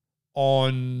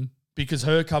because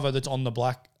her cover that's on the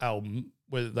Black album,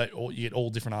 where you get all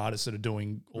different artists that are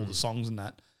doing all the songs and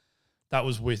that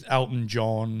was with Elton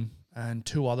John and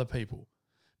two other people.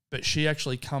 But she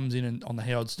actually comes in on the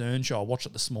Howard Stern show. I watched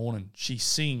it this morning. She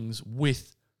sings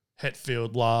with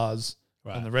Hetfield, Lars,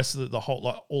 and the rest of the whole,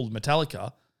 like all the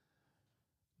Metallica.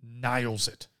 Nails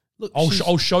it. Look,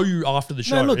 I'll show you after the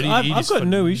show. No, look, I've got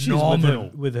no issues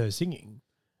with her singing.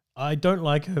 I don't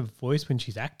like her voice when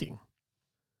she's acting.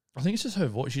 I think it's just her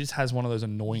voice. She just has one of those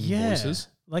annoying voices.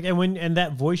 Like, and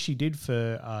that voice she did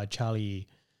for Charlie.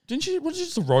 Didn't she? Was it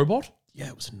just a robot? Yeah,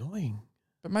 it was annoying.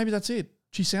 But maybe that's it.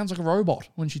 She sounds like a robot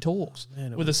when she talks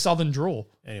with a southern drawl.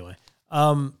 Anyway,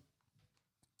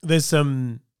 there's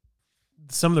some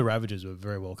of the Ravagers were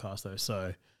very well cast though.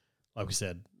 So, like we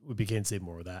said, we'd be keen to see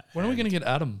more of that. When are we going to get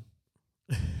Adam?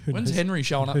 When's Henry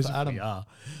showing up for Adam? We are.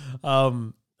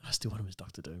 I still want him as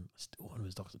Doctor Doom.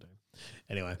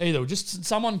 Anyway. Either just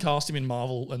someone cast him in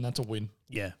Marvel and that's a win.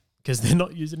 Yeah, because they're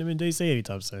not using him in DC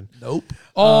anytime soon. Nope.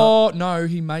 No,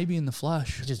 he may be in The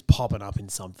Flash. He's just popping up in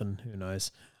something. Who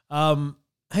knows?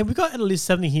 Hey, we got at least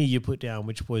something here you put down,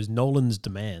 which was Nolan's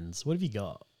demands. What have you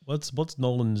got? What's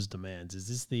Nolan's demands? Is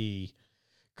this the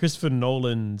Christopher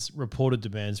Nolan's reported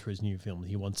demands for his new film?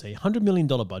 He wants a $100 million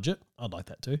budget. I'd like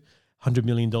that too. $100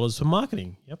 million for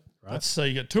marketing. Yep. Right. So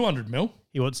you got 200 mil.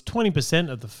 He wants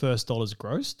 20% of the first dollars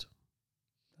grossed.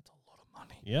 That's a lot of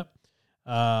money. Yep.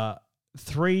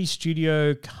 3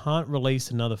 studio can't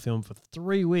release another film for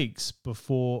 3 weeks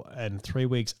before and 3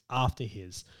 weeks after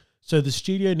his. So the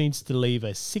studio needs to leave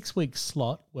a 6-week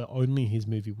slot where only his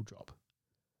movie will drop.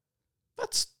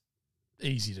 That's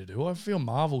easy to do. I feel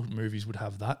Marvel movies would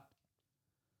have that.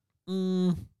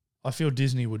 I feel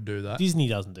Disney would do that. Disney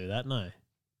doesn't do that, no.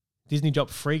 Disney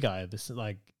dropped Free Guy this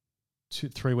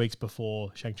 3 weeks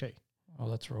before Shang-Chi. Oh,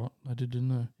 that's right. I didn't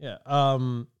know. Yeah.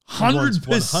 100%.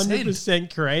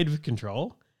 100% creative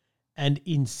control and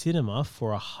in cinema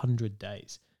for 100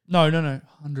 days. No.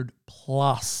 100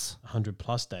 plus. 100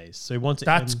 plus days. So once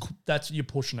that's you're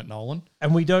pushing it, Nolan.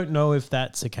 And we don't know if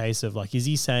that's a case of like, is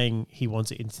he saying he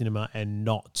wants it in cinema and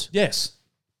not? Yes.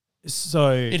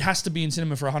 So it has to be in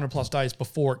cinema for 100 plus days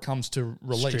before it comes to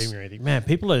release. Streaming or anything. Man,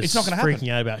 people are it's not gonna freaking happen.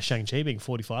 out about Shang-Chi being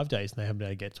 45 days and they haven't been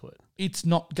able to get to it. It's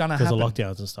not going to happen. Because of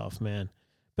lockdowns and stuff, man.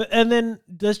 And then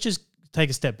let's just take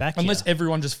a step back Unless here.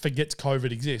 everyone just forgets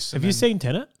COVID exists. Have you seen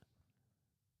Tenet?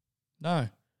 No.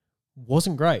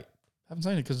 Wasn't great. Haven't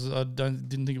seen it because I didn't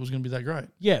think it was going to be that great.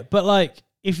 Yeah, but like,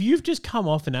 if you've just come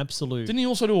off an absolute... Didn't he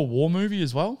also do a war movie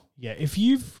as well? Yeah, if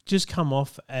you've just come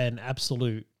off an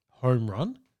absolute home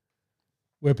run,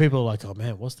 where people are like, oh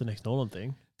man, what's the next Nolan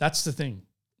thing? That's the thing.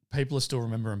 People are still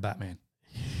remembering Batman.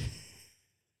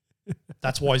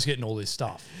 That's why he's getting all this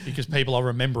stuff. Because people are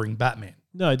remembering Batman.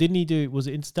 No, didn't he do... Was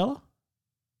it Interstellar?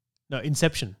 No,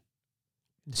 Inception.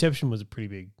 Inception was a pretty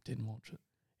big... Didn't watch it.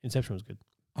 Inception was good.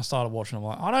 I started watching. I'm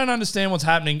like, I don't understand what's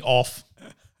happening. Off.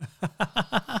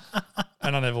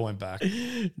 And I never went back.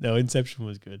 No, Inception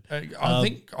was good. I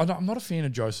think I'm not a fan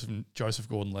of Joseph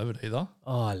Gordon-Levitt either.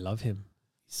 Oh, I love him.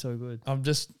 He's so good. I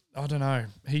don't know.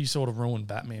 He sort of ruined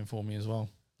Batman for me as well.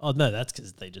 Oh, no, that's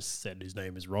because they just said his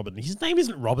name is Robin. His name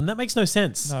isn't Robin. That makes no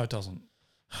sense. No, it doesn't.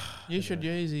 You should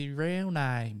use his real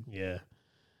name. Yeah.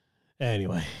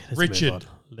 Anyway. Let's Richard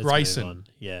Grayson. move on.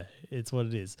 Yeah, it's what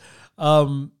it is.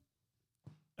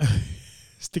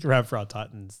 Stick around for our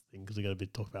Titans thing because we got a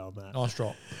bit to talk about on that. Nice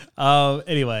drop.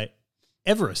 Anyway,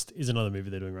 Everest is another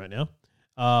movie they're doing right now.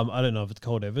 I don't know if it's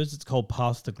called Everest. It's called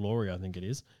Path to Glory, I think it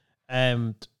is.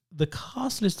 And the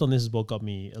cast list on this is what got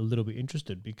me a little bit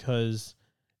interested because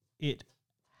it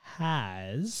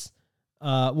has,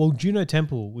 Juno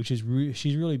Temple, which is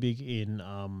she's really big in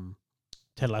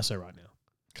Ted Lasso right now.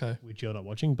 Okay. Which you're not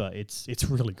watching, but it's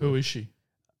really good. Who is she?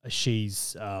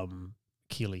 She's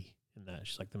Keely in that.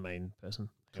 She's like the main person.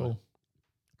 Cool.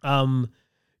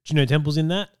 Juno Temple's in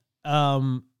that.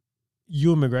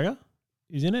 Ewan McGregor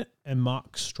is in it, and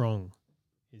Mark Strong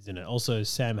is in it. Also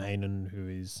Sam Hainen, who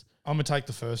is I'm gonna take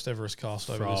the first Everest cast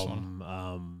over this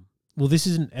one. Well, this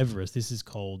isn't Everest. This is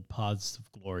called Paths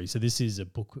of Glory. So this is a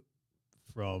book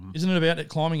from. Isn't it about it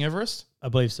climbing Everest? I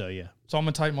believe so. Yeah. So I'm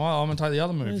gonna take the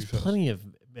other movie There's first. plenty of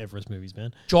Everest movies,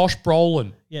 man. Josh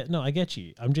Brolin. Yeah, no, I get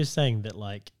you. I'm just saying that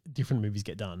like different movies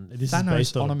get done. This Thanos is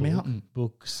based on on a book. mountain.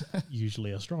 Books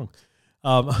usually are strong.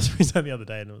 I was reading something the other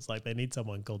day, and it was like they need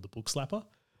someone called the book slapper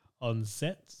on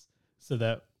sets, so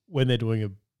that when they're doing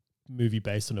a movie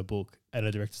based on a book, and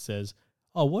a director says,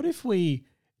 "Oh, what if they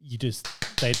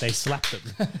slap them,"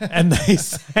 and they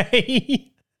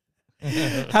say,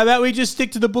 "How about we just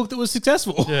stick to the book that was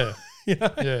successful?" Yeah. You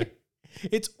know? Yeah.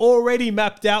 It's already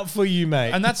mapped out for you,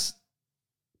 mate. And that's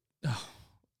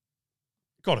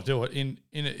got to do it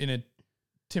in a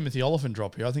Timothy Oliphant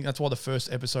drop here. I think that's why the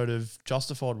first episode of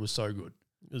Justified was so good.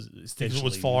 It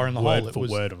was fire in the hole. It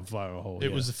was word on fire in the hole.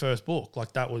 It was the first book. Like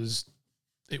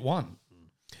it won.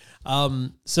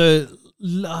 So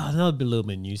another little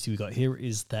bit of news we got here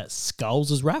is that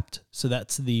Skulls is wrapped. So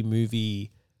that's the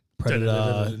movie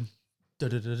Predator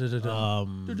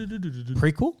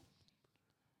prequel.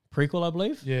 prequel, I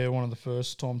believe. Yeah, one of the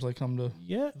first times they come to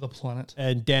Yeah. the planet.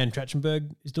 And Dan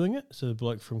Trachtenberg is doing it. So the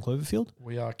bloke from Cloverfield.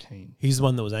 We are keen. He's the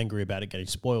one that was angry about it getting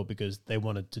spoiled because they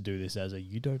wanted to do this as a,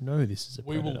 you don't know this is a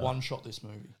We Predator. will one-shot this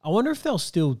movie. I wonder if they'll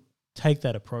still take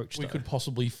that approach, We though, could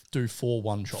possibly do 4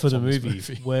 one-shots for the on this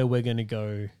movie, where we're going to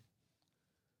go,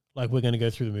 like we're going to go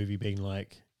through the movie being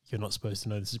like, you're not supposed to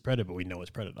know this is Predator, but we know it's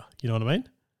Predator. You know what I mean?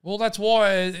 Well, that's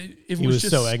why if it He was was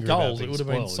just so angry about skulls, it being would have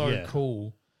been so spoiled, yeah.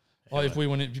 cool. Like if we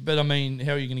went, but I mean,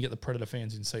 how are you going to get the Predator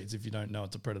fans in seats if you don't know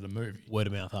it's a Predator movie? Word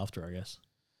of mouth after, I guess.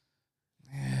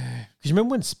 Because you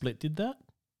remember when Split did that?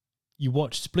 You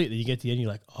watch Split, then you get to the end,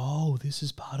 you're like, oh, this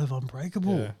is part of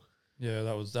Unbreakable. Yeah, yeah,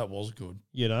 that was good.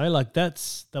 You know, like that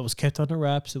was kept under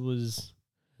wraps. It was,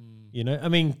 you know, I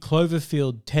mean, 10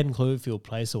 Cloverfield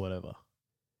Place or whatever.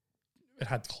 It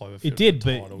had Cloverfield. It did, in the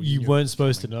but title. you knew it weren't was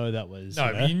supposed to coming. know that was. No,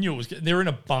 you know? but you knew it was. They're in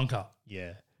a bunker.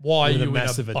 Yeah. Why are With you a in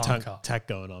massive a bunker? attack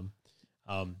going on.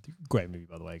 Great movie,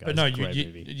 by the way, guys. But no, Great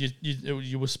movie.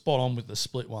 you were spot on with the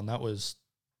Split one. That was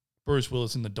Bruce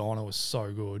Willis in the diner was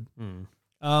so good.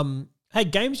 Hey,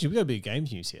 games news. We got a bit of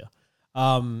games news here.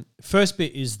 First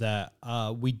bit is that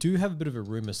we do have a bit of a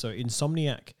rumor. So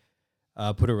Insomniac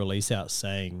put a release out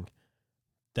saying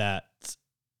that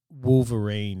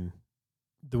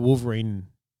the Wolverine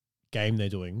game they're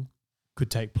doing could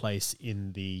take place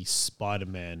in the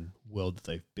Spider-Man world that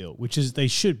they've built, which is they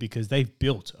should, because they've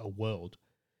built a world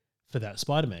for that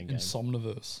Spider-Man game.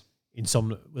 Insomniverse.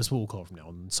 That's what we'll call it from now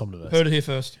on. Insomniverse. Heard it here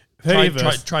first.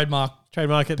 Trademark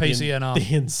it. PCNR. The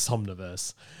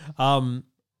Insomniverse.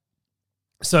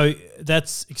 So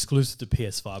that's exclusive to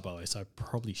PS5, by the way. So I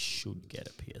probably should get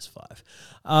a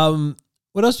PS5.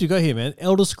 What else do you got here, man?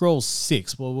 Elder Scrolls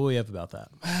 6. What do we have about that?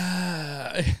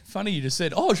 Funny you just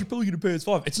said, oh, I should probably get a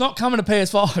PS5. It's not coming to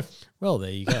PS5. Well,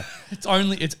 there you go. It's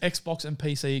Xbox and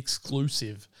PC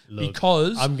exclusive. Look,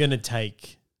 because I'm going to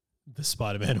take the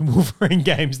Spider-Man and Wolverine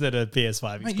games that are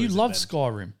PS5 exclusive. mate, you love then.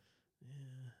 Skyrim.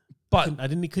 But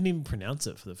couldn't even pronounce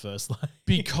it for the first line.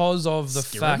 because of the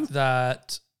Skyrim? fact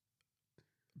that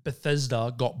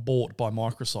Bethesda got bought by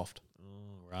Microsoft.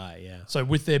 Right, yeah. So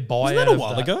with their buyout that a of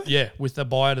while that- ago? Yeah, with their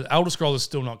buyout, Elder Scrolls is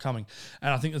still not coming.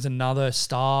 And I think there's another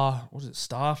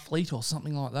Starfleet or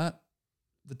something like that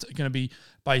that's going to be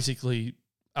basically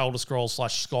Elder Scrolls /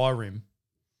 Skyrim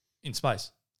in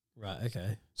space. Right,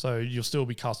 okay. So you'll still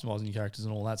be customizing your characters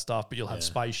and all that stuff, but you'll have Yeah.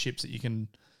 spaceships that you can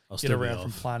I'll get still be around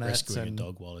from off planets rescuing and a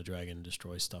dog while a dragon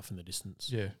destroys stuff in the distance.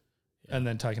 yeah, and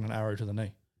then taking an arrow to the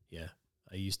knee. Yeah,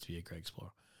 I used to be a great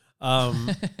explorer.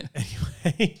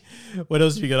 Anyway, what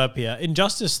else have you got up here?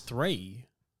 Injustice 3.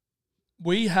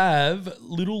 We have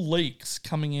little leaks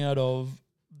coming out of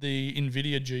the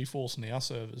NVIDIA GeForce Now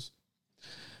servers.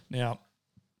 Now,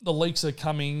 the leaks are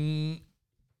coming.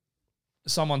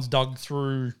 Someone's dug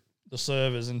through the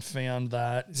servers and found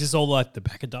that. Is this all like the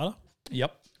packet data?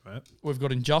 Yep. Right. We've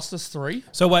got Injustice 3.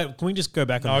 So wait, can we just go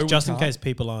back on No, this? we Just in can't. case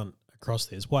people aren't across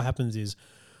this, what happens is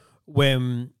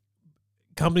when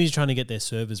companies trying to get their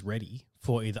servers ready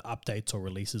for either updates or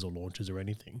releases or launches or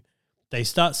anything, they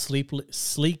start sneakily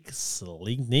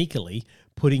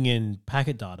putting in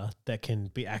packet data that can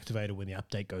be activated when the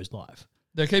update goes live.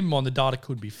 Now, keep in mind the data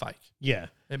could be fake. Yeah.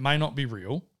 It may not be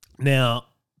real. Now,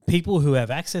 people who have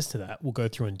access to that will go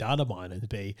through and data mine and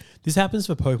this happens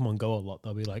for Pokemon Go a lot.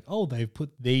 They'll be like, oh, they've put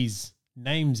these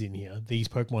names in here. These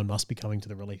Pokemon must be coming to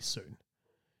the release soon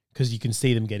because you can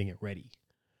see them getting it ready.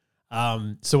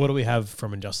 So what do we have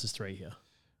from Injustice 3 here?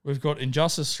 We've got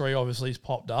Injustice 3 obviously has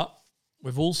popped up.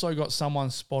 We've also got someone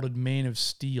spotted Man of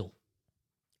Steel.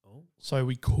 Oh. So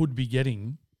we could be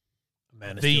getting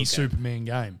Man of the Steel game. Superman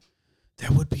game,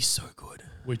 That would be so good.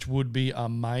 which would be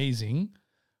amazing.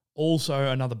 Also,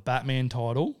 another Batman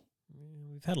title.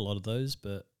 We've had a lot of those,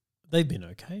 but they've been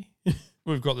okay.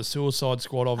 We've got the Suicide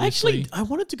Squad, obviously. Actually, I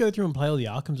wanted to go through and play all the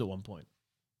Arkhams at one point.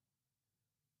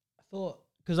 I thought,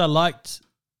 because I liked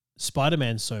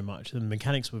Spider-Man so much, the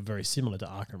mechanics were very similar to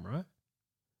Arkham, right?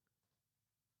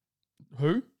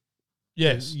 Who?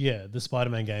 Yes. Yeah, the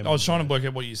Spider-Man game. I was trying to work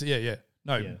out what you said. Yeah.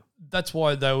 No, Yeah. that's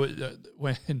why they were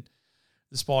when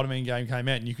the Spider-Man game came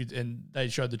out, and they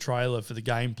showed the trailer for the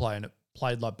gameplay, and it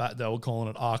played like they were calling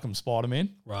it Arkham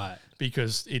Spider-Man, Right.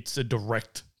 because it's a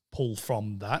direct pull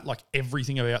from that. Like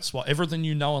everything everything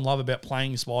you know and love about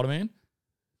playing Spider-Man,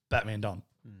 Batman done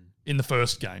in the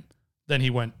first game. Then he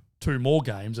went 2 more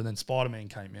games, and then Spider-Man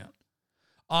came out.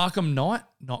 Arkham Knight,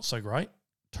 not so great.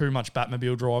 Too much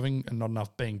Batmobile driving and not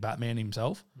enough being Batman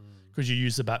himself, because you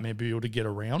use the Batmobile to get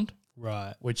around,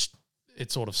 Right. which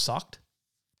it sort of sucked.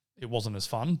 It wasn't as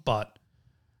fun, but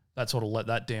that sort of let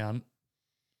that down.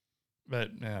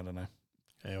 But I don't know.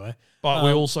 Anyway. But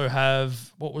we also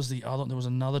have, what was the other? There was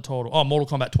another title. Oh,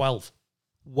 Mortal Kombat 12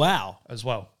 Wow. as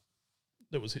well.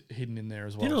 That was hidden in there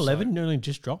as well. Did 11 only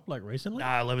just drop like recently?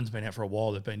 Nah, 11's been out for a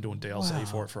while. They've been doing DLC Wow.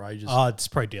 for it for ages. Oh, it's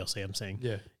probably DLC, I'm saying.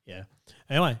 Yeah. Yeah.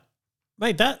 Anyway,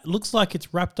 mate, that looks like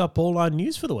it's wrapped up all our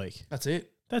news for the week. That's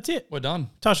it. That's it. We're done.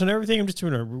 Touched on everything. I'm just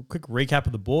doing a quick recap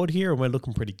of the board here, and we're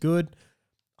looking pretty good.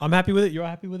 I'm happy with it. You're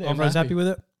happy with it. I'm Everyone's happy. happy with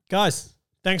it. Guys,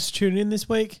 thanks for tuning in this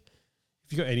week.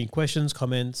 If you've got any questions,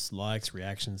 comments, likes,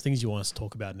 reactions, things you want us to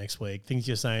talk about next week, things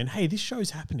you're saying, hey, this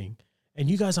show's happening, and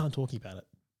you guys aren't talking about it,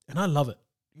 and I love it.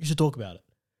 You should talk about it.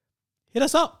 Hit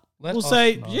us up. Let We'll us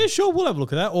say, know. yeah, sure, we'll have a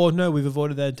look at that. Or no, we've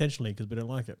avoided that intentionally because we don't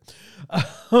like it.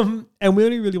 And we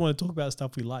only really want to talk about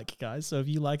stuff we like, guys. So if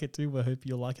you like it too, we hope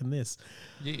you're liking this.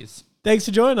 Yes. Thanks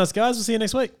for joining us, guys. We'll see you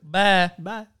next week. Bye.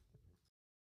 Bye.